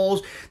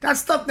Bowles. That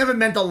stuff never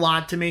meant a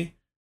lot to me.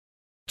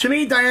 To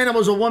me, Diana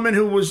was a woman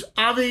who was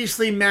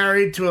obviously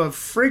married to a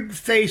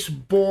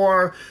frig-faced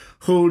bore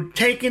who'd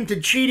taken to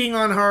cheating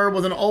on her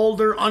with an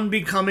older,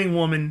 unbecoming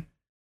woman.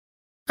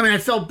 I mean, I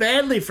felt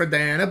badly for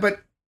Diana,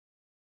 but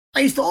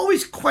I used to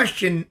always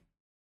question,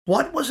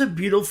 what was a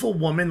beautiful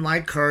woman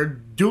like her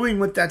doing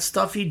with that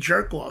stuffy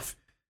jerk-off?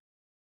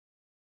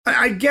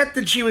 I get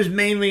that she was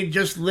mainly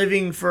just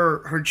living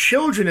for her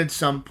children at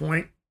some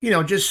point, you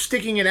know, just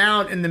sticking it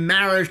out in the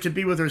marriage to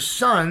be with her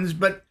sons,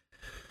 but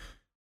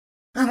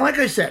like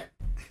I said,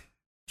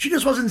 she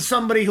just wasn't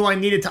somebody who I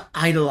needed to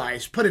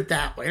idolize, put it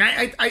that way.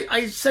 And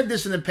I said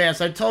this in the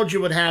past. I told you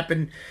what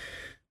happened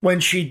when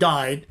she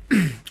died.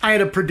 I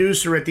had a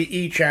producer at the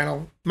E!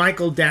 Channel,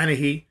 Michael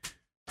Danahy,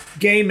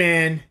 gay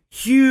man,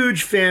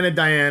 huge fan of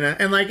Diana,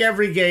 and like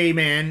every gay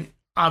man,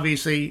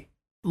 obviously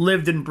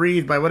lived and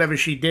breathed by whatever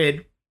she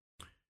did.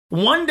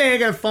 One day I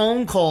got a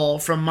phone call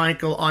from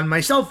Michael on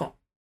my cell phone.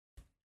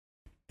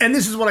 And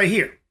this is what I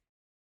hear.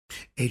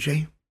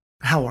 AJ,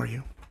 how are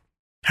you?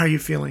 How are you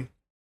feeling?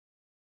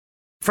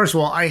 First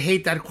of all, I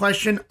hate that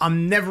question.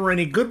 I'm never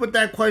any good with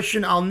that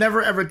question. I'll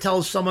never ever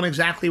tell someone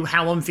exactly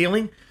how I'm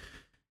feeling.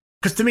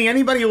 Because to me,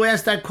 anybody who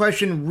asks that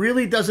question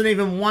really doesn't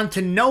even want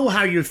to know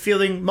how you're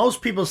feeling.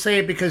 Most people say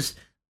it because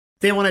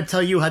they want to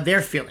tell you how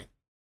they're feeling.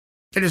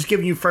 They're just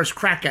giving you first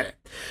crack at it.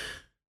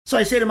 So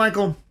I say to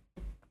Michael,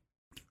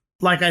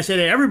 like I say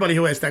to everybody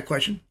who asks that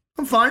question,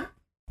 I'm fine.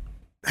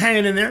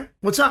 Hanging in there.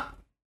 What's up?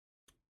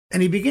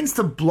 And he begins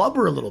to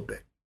blubber a little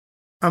bit.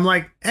 I'm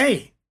like,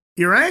 hey,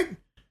 you right?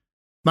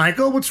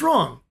 Michael, what's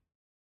wrong?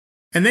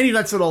 And then he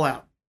lets it all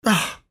out.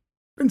 Oh,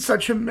 been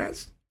such a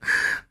mess.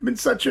 Been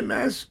such a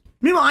mess.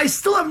 Meanwhile, I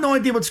still have no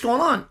idea what's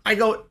going on. I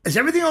go, is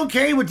everything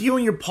okay with you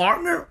and your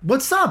partner?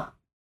 What's up?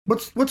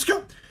 What's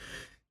going?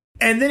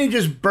 And then he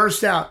just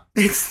bursts out.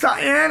 It's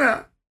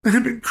Diana.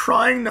 I've been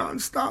crying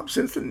nonstop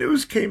since the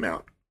news came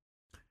out.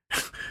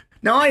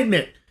 Now, I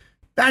admit,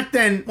 back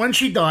then, when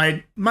she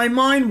died, my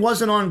mind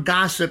wasn't on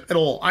gossip at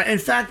all. In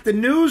fact, the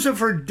news of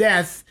her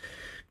death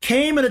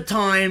came at a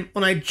time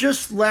when I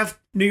just left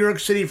New York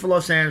City for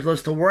Los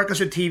Angeles to work as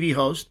a TV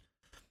host,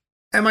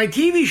 and my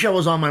TV show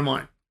was on my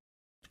mind.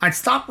 I'd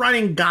stopped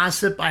writing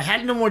gossip. I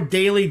had no more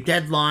daily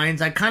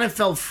deadlines. I kind of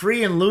felt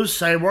free and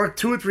loose. I worked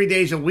 2 or 3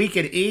 days a week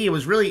at E! It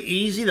was really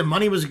easy. The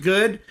money was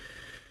good.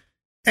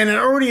 And I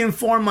already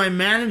informed my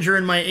manager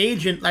and my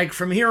agent, like,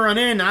 from here on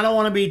in, I don't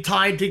want to be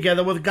tied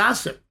together with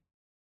gossip.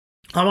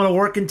 I want to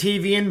work in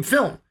TV and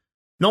film.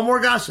 No more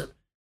gossip.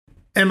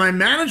 And my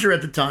manager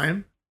at the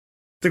time,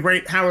 the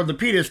great Howard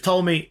Lapidus,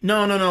 told me,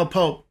 no,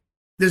 Pope,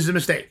 this is a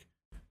mistake.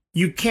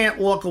 You can't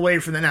walk away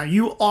from that now.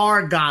 You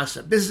are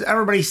gossip.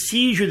 Everybody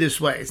sees you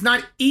this way. It's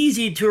not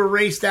easy to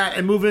erase that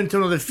and move into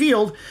another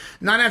field,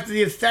 not after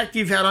the effect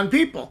you've had on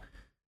people.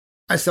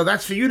 I said,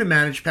 that's for you to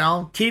manage,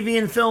 pal. TV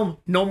and film,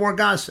 no more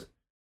gossip.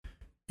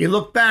 You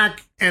look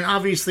back, and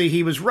obviously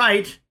he was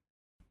right,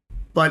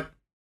 but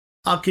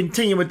I'll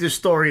continue with this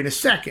story in a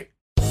second.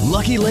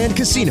 Lucky Land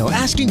Casino,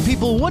 asking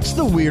people, what's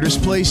the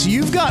weirdest place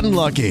you've gotten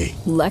lucky?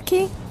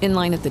 Lucky? In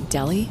line at the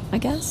deli, I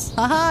guess?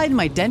 Aha, in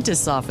my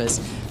dentist's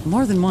office.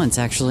 More than once,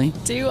 actually.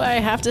 Do I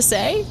have to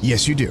say?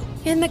 Yes, you do.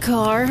 In the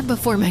car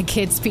before my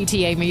kids'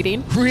 PTA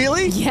meeting.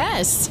 Really?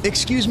 Yes.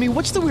 Excuse me,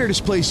 what's the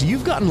weirdest place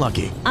you've gotten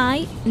lucky?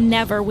 I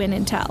never win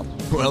and tell.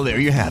 Well, there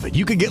you have it.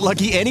 You can get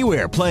lucky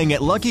anywhere, playing at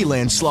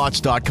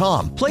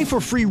LuckyLandSlots.com. Play for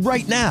free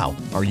right now.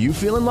 Are you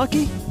feeling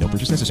lucky? No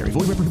purchase necessary.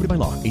 Void where prohibited by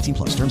law. 18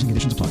 plus. Terms and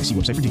conditions apply. See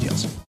website for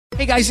details.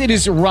 Hey guys, it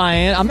is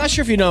Ryan. I'm not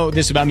sure if you know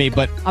this about me,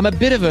 but I'm a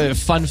bit of a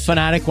fun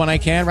fanatic when I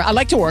can. I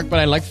like to work, but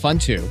I like fun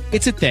too.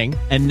 It's a thing.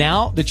 And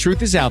now the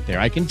truth is out there.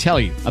 I can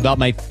tell you about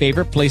my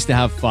favorite place to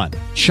have fun.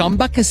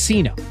 Chumba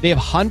Casino. They have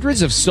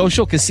hundreds of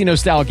social casino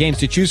style games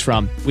to choose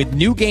from with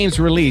new games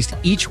released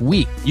each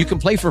week. You can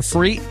play for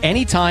free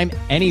anytime,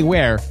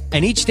 anywhere.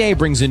 And each day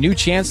brings a new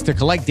chance to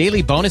collect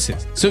daily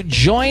bonuses. So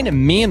join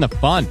me in the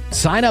fun.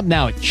 Sign up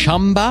now at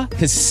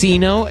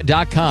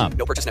ChumbaCasino.com.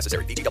 No purchase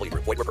necessary. VGW.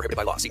 Void where prohibited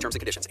by law. See terms and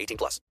conditions. 18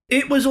 plus.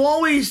 It was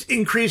always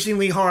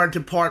increasingly hard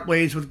to part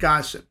ways with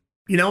gossip.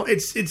 You know,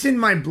 it's in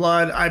my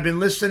blood. I've been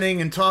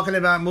listening and talking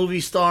about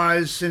movie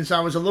stars since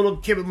I was a little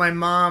kid with my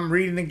mom,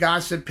 reading the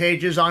gossip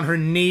pages on her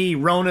knee,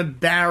 Rona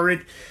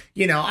Barrett,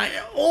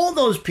 all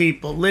those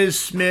people, Liz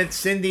Smith,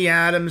 Cindy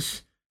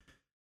Adams.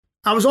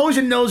 I was always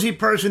a nosy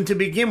person to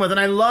begin with, and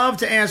I love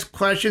to ask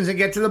questions and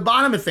get to the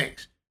bottom of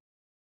things.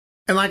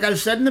 And like I've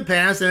said in the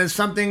past, and it's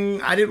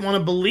something I didn't want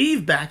to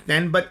believe back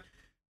then, but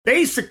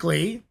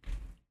basically,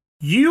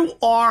 you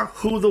are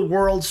who the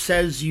world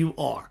says you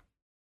are.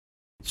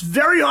 It's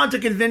very hard to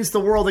convince the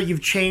world that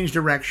you've changed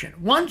direction.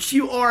 Once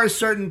you are a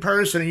certain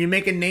person and you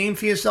make a name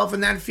for yourself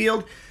in that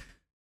field,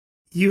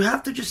 you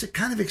have to just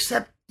kind of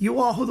accept you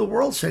are who the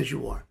world says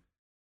you are.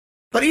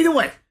 But either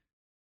way,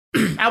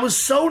 I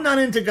was so not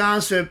into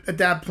gossip at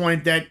that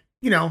point that,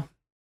 can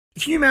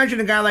you imagine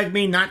a guy like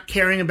me not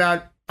caring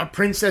about a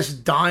princess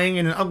dying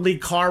in an ugly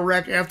car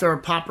wreck after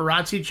a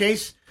paparazzi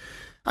chase?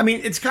 I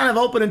mean, it's kind of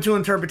open to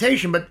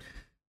interpretation, but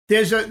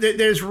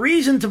there's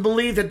reason to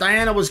believe that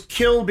Diana was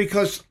killed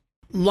because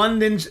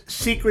London's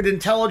secret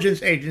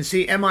intelligence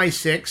agency,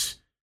 MI6,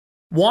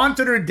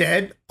 wanted her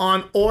dead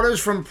on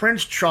orders from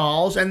Prince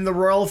Charles and the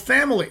royal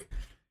family.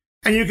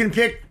 And you can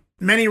pick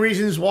many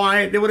reasons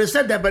why they would have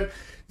said that, but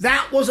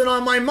that wasn't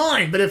on my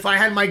mind. But if I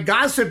had my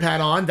gossip hat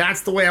on,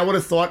 that's the way I would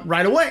have thought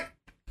right away.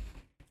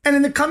 And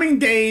in the coming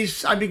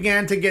days, I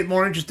began to get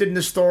more interested in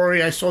the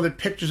story. I saw the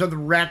pictures of the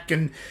wreck,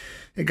 and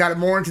it got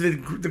more into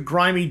the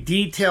grimy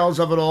details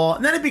of it all.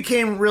 And then it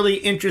became really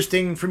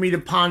interesting for me to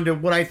ponder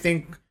what I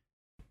think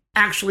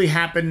actually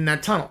happened in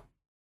that tunnel.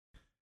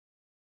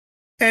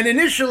 And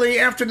initially,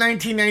 after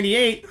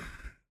 1998,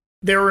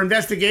 there were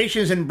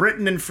investigations in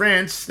Britain and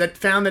France that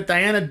found that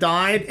Diana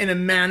died in a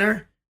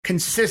manner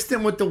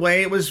consistent with the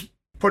way it was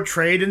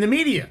portrayed in the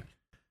media.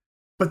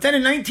 But then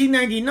in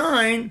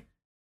 1999,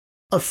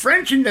 a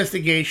French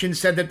investigation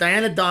said that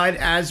Diana died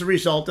as a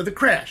result of the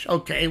crash.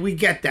 Okay, we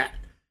get that.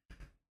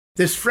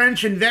 This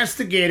French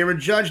investigator, a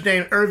judge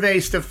named Hervé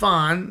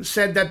Stéphane,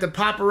 said that the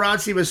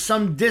paparazzi was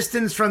some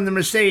distance from the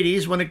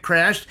Mercedes when it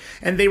crashed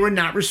and they were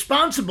not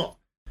responsible.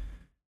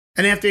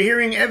 And after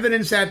hearing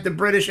evidence at the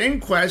British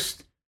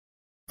inquest,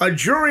 a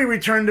jury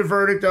returned a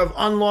verdict of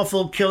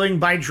unlawful killing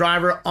by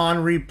driver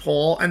Henri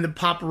Paul and the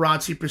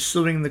paparazzi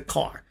pursuing the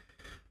car.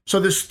 So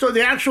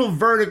the actual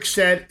verdict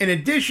said, in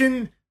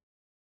addition,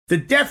 the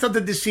death of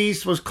the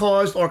deceased was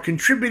caused or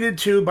contributed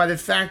to by the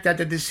fact that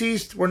the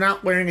deceased were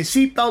not wearing a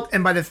seatbelt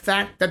and by the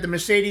fact that the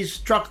Mercedes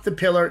struck the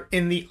pillar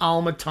in the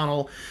Alma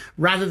Tunnel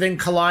rather than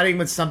colliding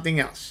with something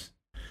else.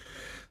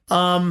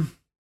 The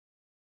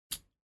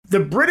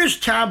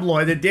British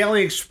tabloid, the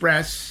Daily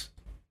Express,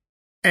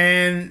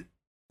 and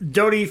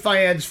Dodi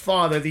Fayed's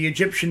father, the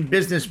Egyptian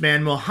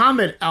businessman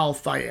Mohammed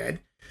Al-Fayed,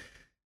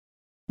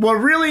 were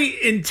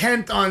really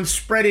intent on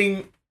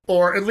spreading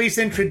or at least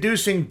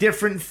introducing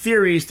different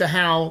theories to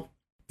how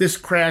this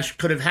crash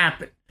could have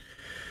happened.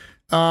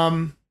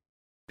 And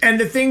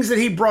the things that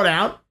he brought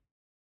out,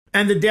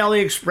 and the Daily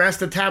Express,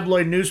 the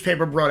tabloid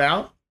newspaper, brought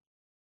out,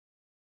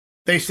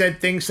 they said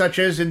things such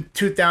as in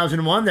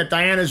 2001 that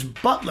Diana's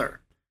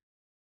butler,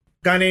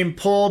 a guy named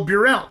Paul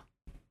Burrell,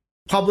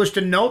 published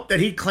a note that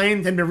he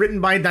claimed had been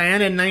written by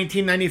Diana in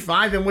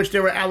 1995 in which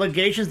there were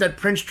allegations that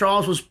Prince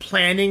Charles was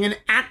planning an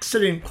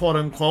accident, quote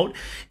unquote,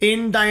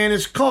 in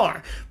Diana's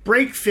car,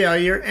 brake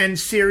failure, and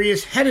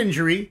serious head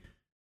injury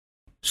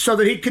so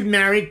that he could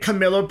marry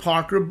Camilla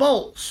Parker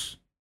Bowles.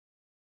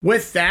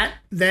 With that,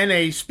 then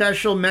a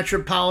special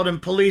Metropolitan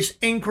Police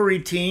inquiry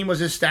team was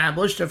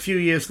established a few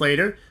years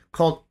later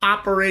called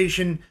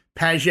Operation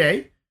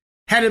Paget,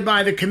 headed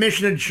by the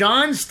Commissioner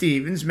John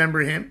Stevens,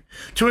 remember him,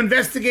 to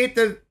investigate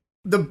the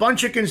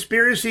bunch of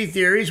conspiracy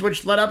theories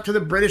which led up to the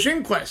British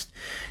inquest.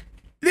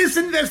 This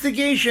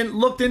investigation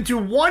looked into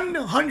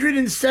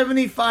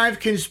 175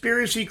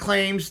 conspiracy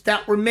claims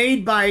that were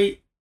made by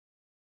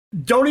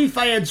Dodi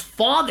Fayed's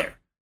father.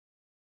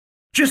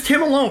 Just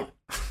him alone.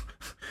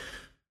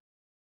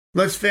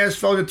 Let's fast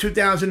forward to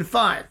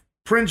 2005.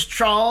 Prince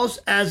Charles,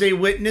 as a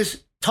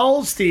witness,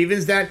 told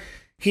Stevens that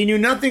he knew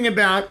nothing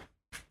about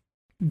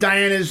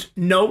Diana's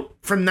note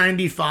from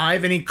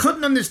 95, and he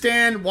couldn't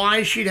understand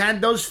why she'd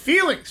had those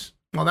feelings.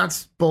 Well,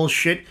 that's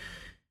bullshit.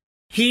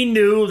 He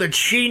knew that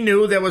she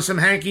knew there was some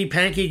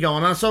hanky-panky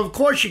going on, so of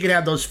course she could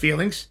have those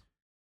feelings.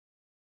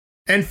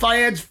 And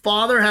Fayed's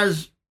father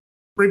has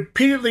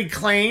repeatedly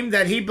claimed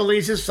that he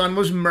believes his son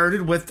was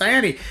murdered with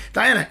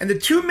Diana. And the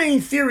two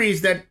main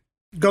theories that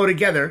go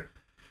together,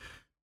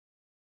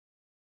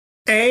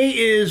 A,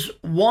 is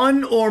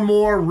one or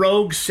more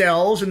rogue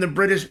cells in the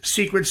British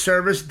Secret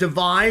Service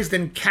devised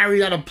and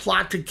carried out a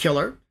plot to kill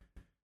her.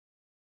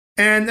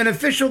 And an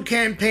official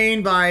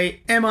campaign by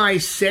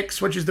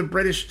MI6, which is the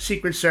British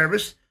Secret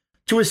Service,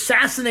 to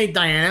assassinate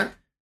Diana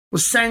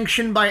was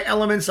sanctioned by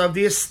elements of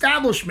the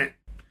establishment.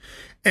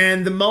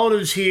 And the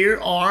motives here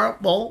are,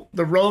 well,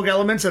 the rogue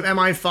elements of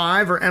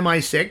MI5 or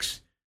MI6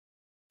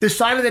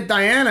 decided that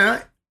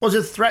Diana was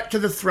a threat to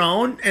the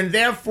throne and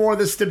therefore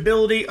the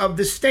stability of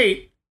the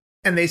state,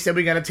 and they said,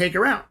 we got to take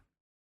her out.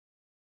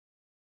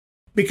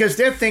 Because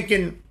they're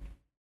thinking,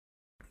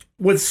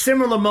 with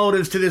similar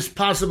motives to this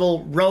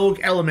possible rogue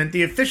element,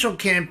 the official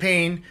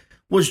campaign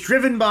was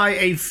driven by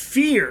a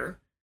fear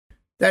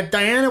that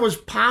Diana was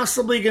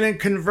possibly going to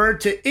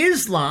convert to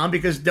Islam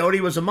because Dodi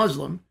was a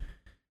Muslim.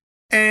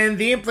 And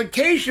the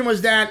implication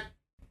was that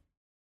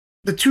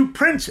the two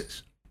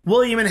princes,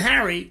 William and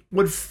Harry,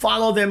 would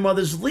follow their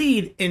mother's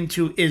lead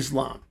into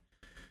Islam.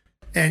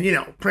 And, you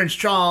know, Prince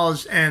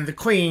Charles and the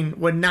Queen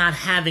were not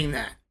having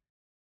that.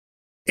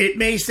 It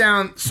may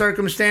sound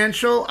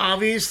circumstantial,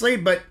 obviously,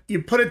 but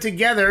you put it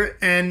together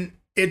and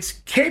it's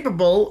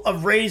capable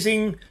of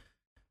raising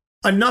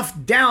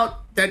enough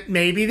doubt that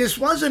maybe this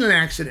wasn't an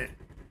accident.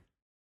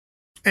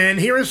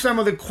 And here are some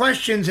of the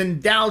questions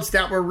and doubts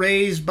that were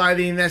raised by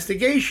the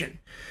investigation.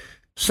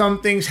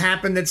 Some things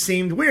happened that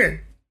seemed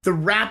weird. The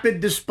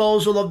rapid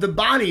disposal of the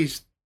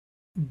bodies.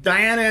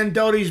 Diana and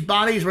Dodi's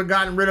bodies were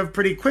gotten rid of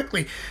pretty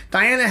quickly.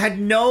 Diana had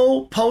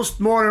no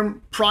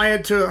post-mortem prior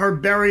to her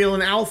burial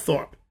in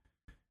Althorpe.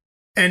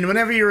 And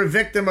whenever you're a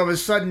victim of a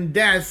sudden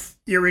death,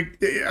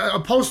 a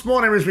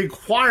post-mortem is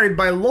required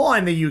by law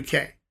in the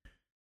UK.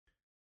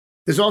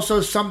 There's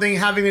also something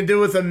having to do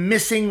with a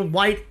missing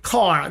white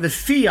car, the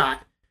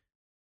Fiat.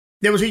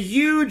 There was a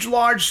huge,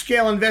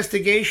 large-scale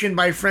investigation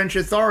by French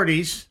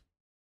authorities.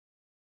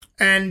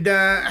 And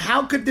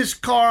how could this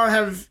car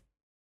have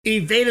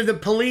evaded the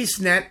police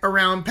net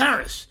around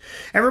Paris?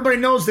 Everybody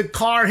knows the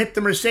car hit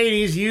the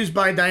Mercedes used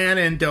by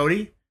Diana and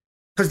Dodi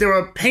because there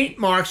were paint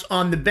marks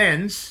on the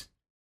Benz.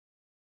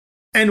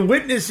 And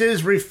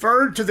witnesses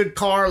referred to the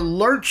car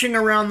lurching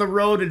around the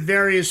road at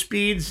various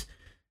speeds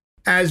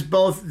as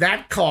both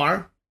that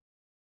car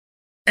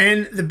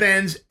and the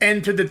Benz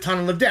entered the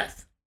tunnel of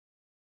death.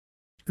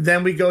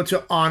 Then we go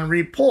to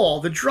Henri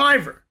Paul, the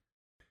driver.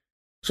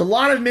 There's a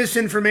lot of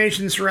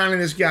misinformation surrounding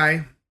this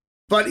guy,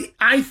 but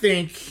I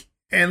think,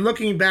 and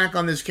looking back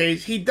on this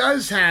case, he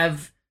does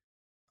have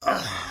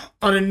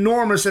an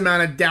enormous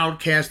amount of doubt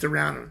cast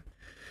around him.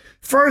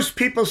 First,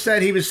 people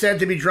said he was said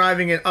to be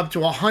driving at up to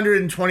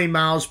 120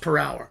 miles per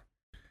hour.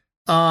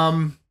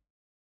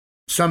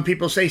 Some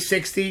people say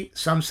 60,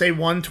 some say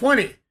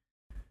 120.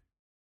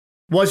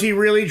 Was he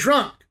really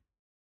drunk?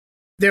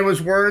 There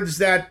was words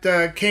that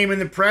came in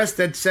the press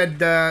that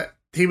said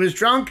he was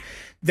drunk.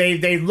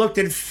 They looked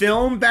at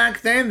film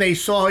back then. They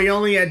saw he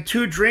only had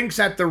 2 drinks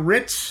at the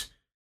Ritz,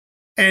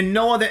 and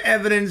no other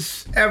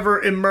evidence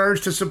ever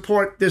emerged to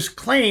support this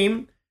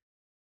claim.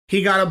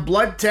 He got a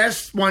blood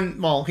test.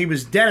 He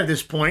was dead at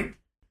this point.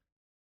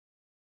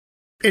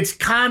 It's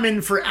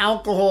common for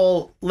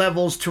alcohol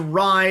levels to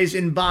rise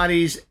in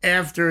bodies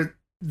after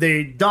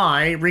they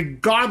die,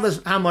 regardless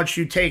of how much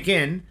you take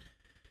in.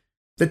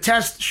 The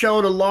test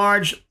showed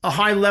a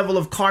high level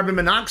of carbon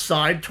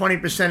monoxide,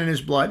 20% in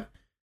his blood.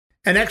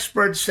 And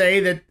experts say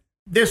that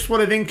this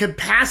would have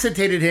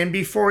incapacitated him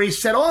before he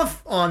set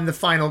off on the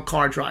final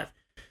car drive.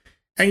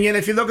 And yet,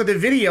 if you look at the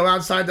video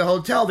outside the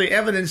hotel, the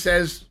evidence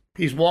says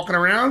he's walking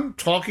around,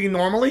 talking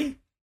normally,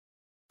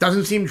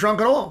 doesn't seem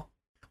drunk at all.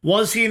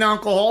 Was he an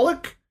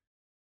alcoholic?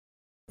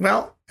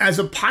 Well, as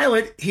a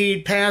pilot,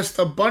 he passed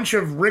a bunch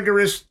of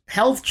rigorous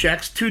health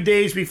checks 2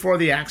 days before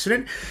the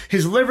accident.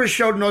 His liver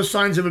showed no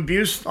signs of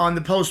abuse on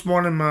the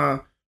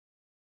postmortem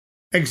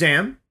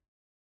exam.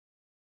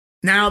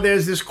 Now,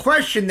 there's this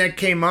question that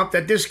came up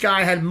that this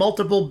guy had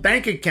multiple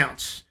bank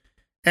accounts,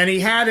 and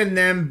he had in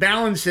them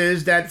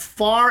balances that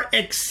far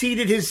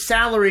exceeded his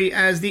salary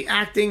as the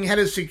acting head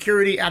of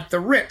security at the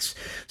Ritz.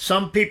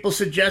 Some people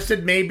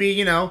suggested maybe,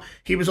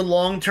 he was a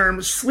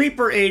long-term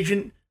sleeper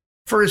agent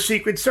for a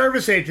Secret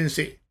Service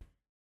agency,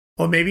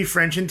 or maybe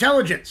French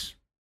intelligence.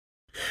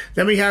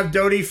 Then we have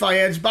Dodi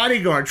Fayed's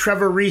bodyguard,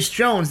 Trevor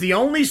Rees-Jones, the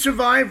only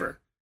survivor.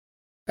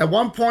 At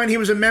one point, he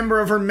was a member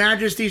of Her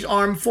Majesty's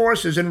Armed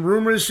Forces, and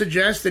rumors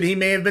suggest that he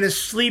may have been a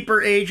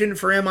sleeper agent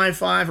for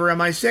MI5 or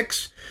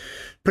MI6,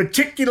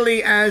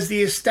 particularly as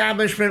the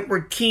establishment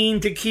were keen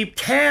to keep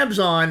tabs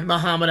on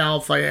Mohammed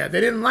Al-Fayed. They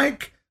didn't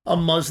like a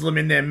Muslim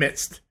in their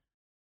midst.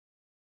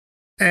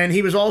 And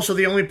he was also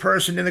the only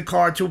person in the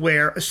car to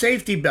wear a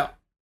safety belt.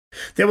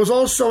 There was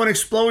also an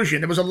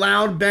explosion. There was a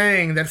loud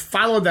bang that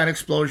followed that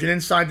explosion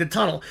inside the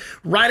tunnel.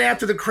 Right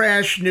after the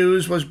crash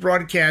news was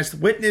broadcast,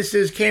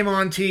 witnesses came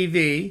on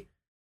TV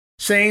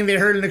saying they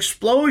heard an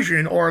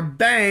explosion or a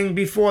bang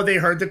before they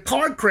heard the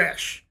car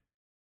crash,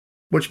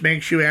 which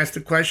makes you ask the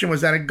question,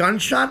 was that a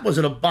gunshot? Was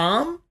it a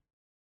bomb?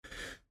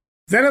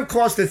 Then, of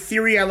course, the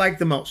theory I like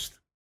the most,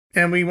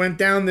 and we went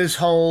down this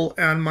hole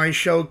on my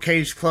show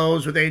Case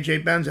Closed with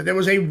AJ Benza. There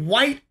was a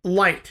white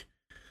light.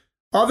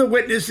 Other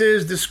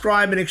witnesses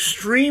describe an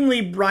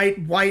extremely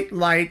bright white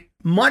light,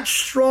 much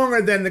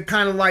stronger than the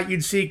kind of light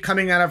you'd see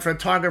coming out of a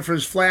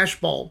photographer's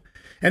flashbulb.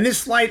 And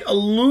this light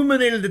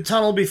illuminated the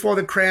tunnel before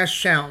the crash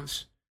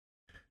sounds.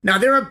 Now,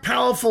 there are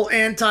powerful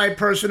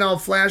anti-personnel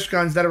flash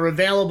guns that are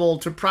available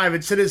to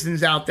private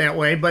citizens out that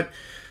way, but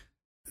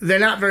they're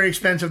not very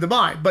expensive to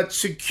buy. But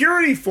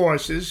security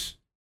forces,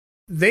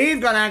 they've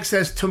got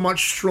access to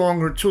much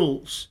stronger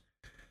tools.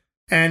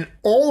 And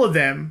all of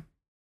them,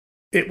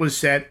 it was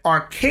said,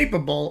 are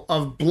capable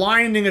of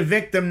blinding a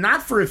victim,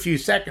 not for a few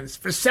seconds,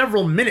 for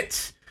several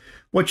minutes,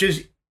 which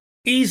is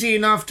easy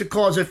enough to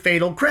cause a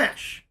fatal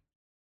crash.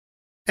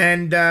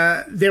 And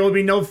there will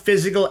be no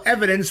physical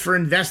evidence for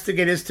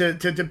investigators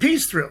to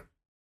piece through.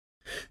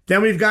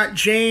 Then we've got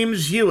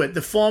James Hewitt,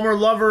 the former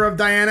lover of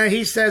Diana.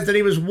 He says that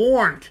he was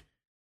warned.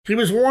 He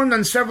was warned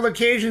on several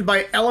occasions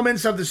by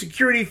elements of the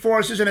security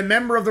forces and a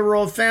member of the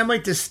royal family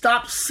to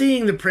stop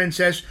seeing the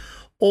princess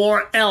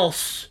or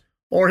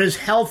his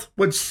health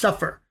would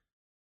suffer.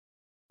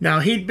 Now,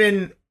 he'd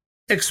been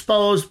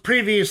exposed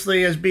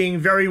previously as being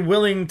very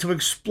willing to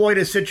exploit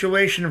a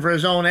situation for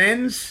his own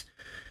ends.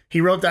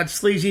 He wrote that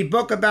sleazy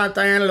book about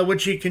Diana, to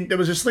which there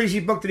was a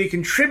sleazy book that he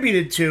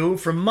contributed to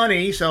for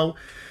money, so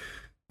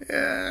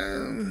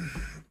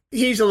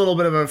he's a little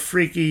bit of a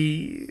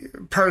freaky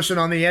person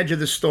on the edge of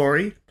the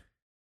story.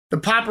 The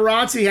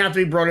paparazzi have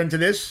to be brought into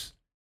this.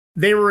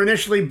 They were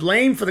initially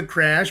blamed for the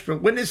crash,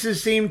 but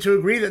witnesses seem to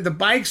agree that the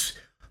bikes,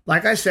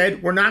 like I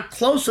said, were not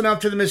close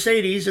enough to the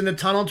Mercedes in the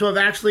tunnel to have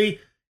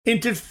actually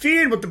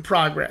interfered with the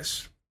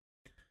progress.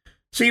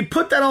 So you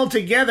put that all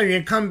together and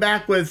you come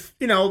back with,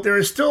 there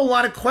are still a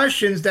lot of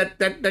questions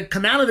that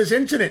come out of this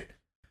incident.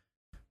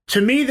 To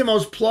me, the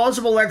most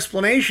plausible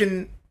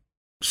explanation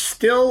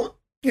still,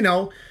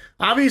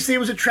 obviously it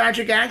was a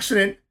tragic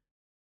accident.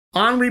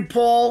 Henri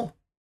Paul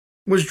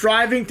was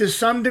driving to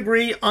some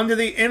degree under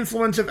the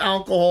influence of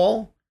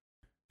alcohol,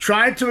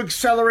 tried to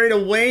accelerate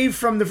away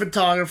from the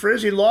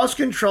photographers. He lost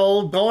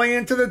control going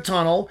into the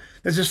tunnel.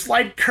 There's a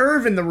slight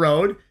curve in the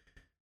road.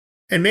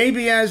 And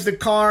maybe as the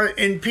car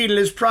impeded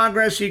his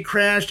progress, he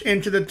crashed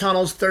into the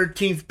tunnel's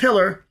 13th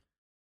pillar.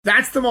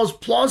 That's the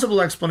most plausible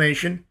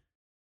explanation,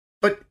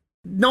 but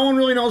no one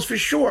really knows for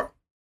sure.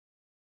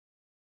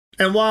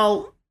 And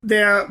while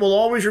there will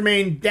always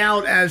remain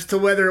doubt as to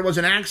whether it was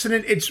an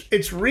accident,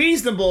 it's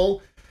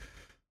reasonable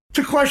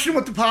to question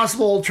what the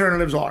possible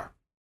alternatives are.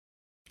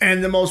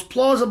 And the most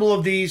plausible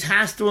of these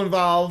has to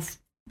involve,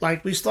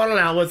 like we started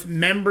out with,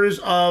 members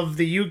of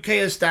the UK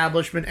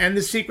establishment and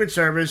the Secret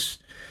Service,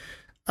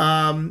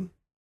 people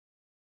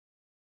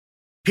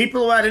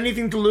who had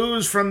anything to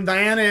lose from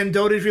Diana and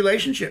Dodi's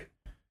relationship.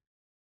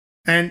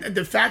 And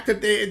the fact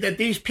that that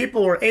these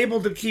people were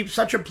able to keep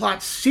such a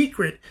plot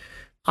secret,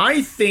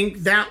 I think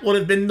that would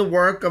have been the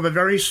work of a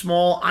very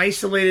small,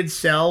 isolated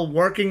cell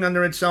working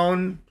under its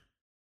own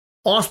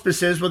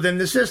auspices within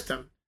the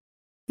system.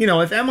 You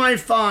know, if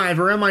MI5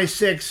 or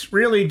MI6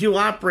 really do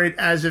operate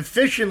as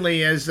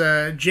efficiently as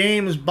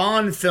James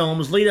Bond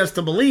films lead us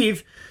to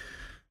believe,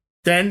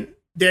 then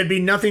there'd be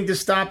nothing to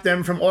stop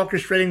them from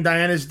orchestrating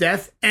Diana's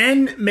death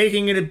and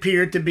making it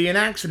appear to be an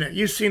accident.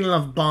 You've seen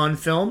enough Bond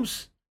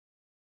films.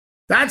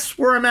 That's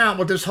where I'm at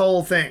with this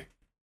whole thing.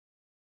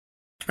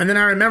 And then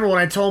I remember when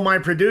I told my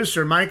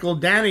producer, Michael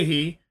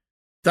Danahy,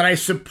 that I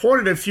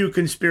supported a few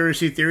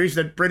conspiracy theories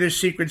that British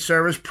Secret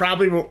Service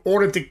probably were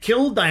ordered to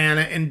kill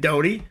Diana and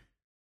Dodi,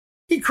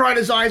 he cried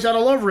his eyes out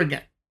all over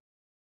again.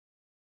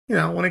 You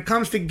know, when it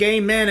comes to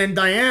gay men and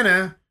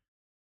Diana,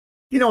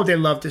 you know what they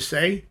love to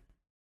say.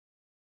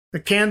 The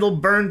candle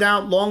burned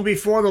out long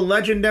before the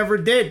legend ever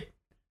did.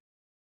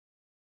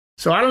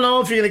 So I don't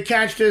know if you're going to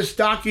catch this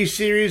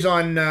docuseries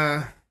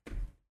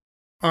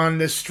on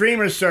the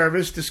streamer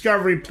service,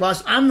 Discovery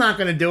Plus. I'm not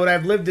going to do it.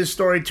 I've lived this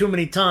story too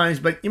many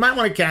times, but you might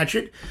want to catch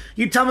it.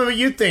 You tell me what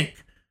you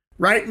think.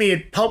 Write me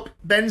at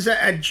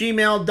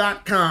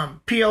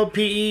popebenza@gmail.com.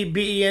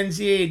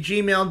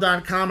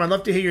 popebenza@gmail.com. I'd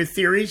love to hear your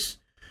theories.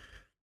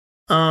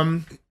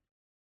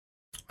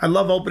 I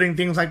love opening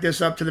things like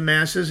this up to the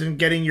masses and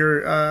getting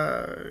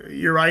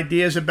your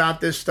ideas about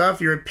this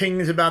stuff, your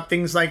opinions about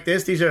things like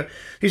this. These are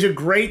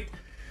great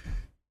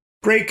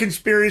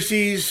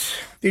conspiracies.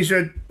 These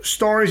are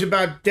stories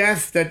about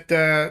death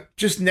that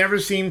just never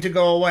seem to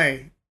go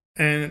away.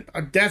 And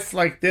a death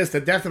like this, the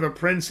death of a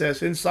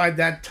princess inside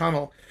that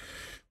tunnel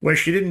where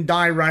she didn't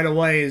die right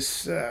away,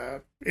 is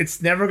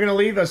it's never going to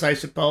leave us, I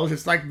suppose.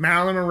 It's like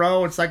Marilyn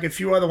Monroe. It's like a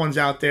few other ones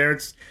out there.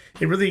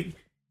 It really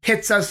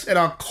hits us at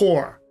our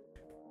core,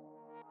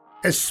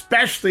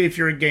 especially if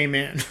you're a gay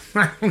man.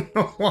 I don't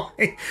know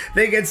why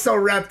they get so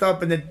wrapped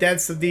up in the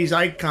deaths of these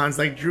icons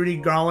like Judy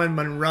Garland,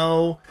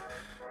 Monroe,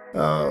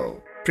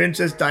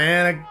 Princess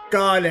Diana.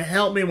 God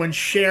help me when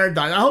Cher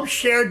dies. I hope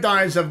Cher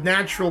dies of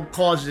natural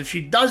causes. If she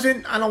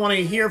doesn't, I don't want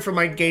to hear from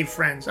my gay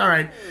friends. All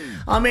right,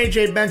 I'm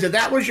AJ Benza.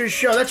 That was your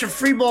show. That's your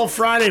Free Ball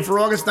Friday for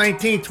August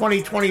 19th,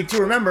 2022.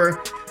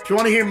 Remember, if you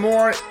want to hear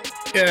more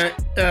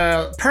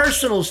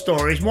personal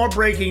stories, more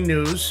breaking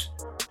news,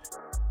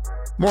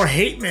 more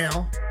hate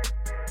mail,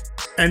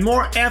 and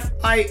more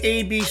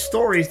FIAB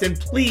stories, then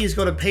please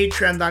go to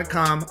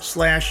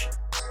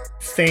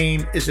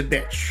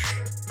patreon.com/fameisabitch.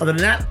 Other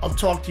than that, I'll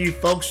talk to you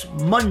folks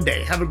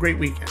Monday. Have a great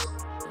weekend.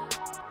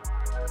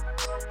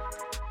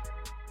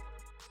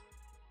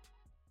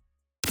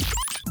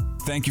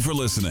 Thank you for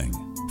listening.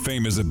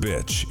 Fame is a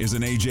Bitch is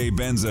an AJ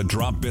Benza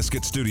Drop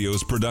Biscuit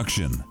Studios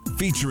production,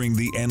 featuring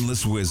the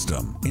endless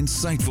wisdom,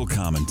 insightful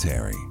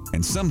commentary,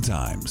 and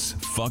sometimes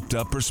fucked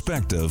up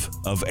perspective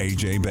of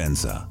AJ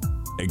Benza.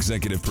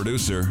 Executive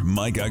producer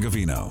Mike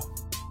Agavino.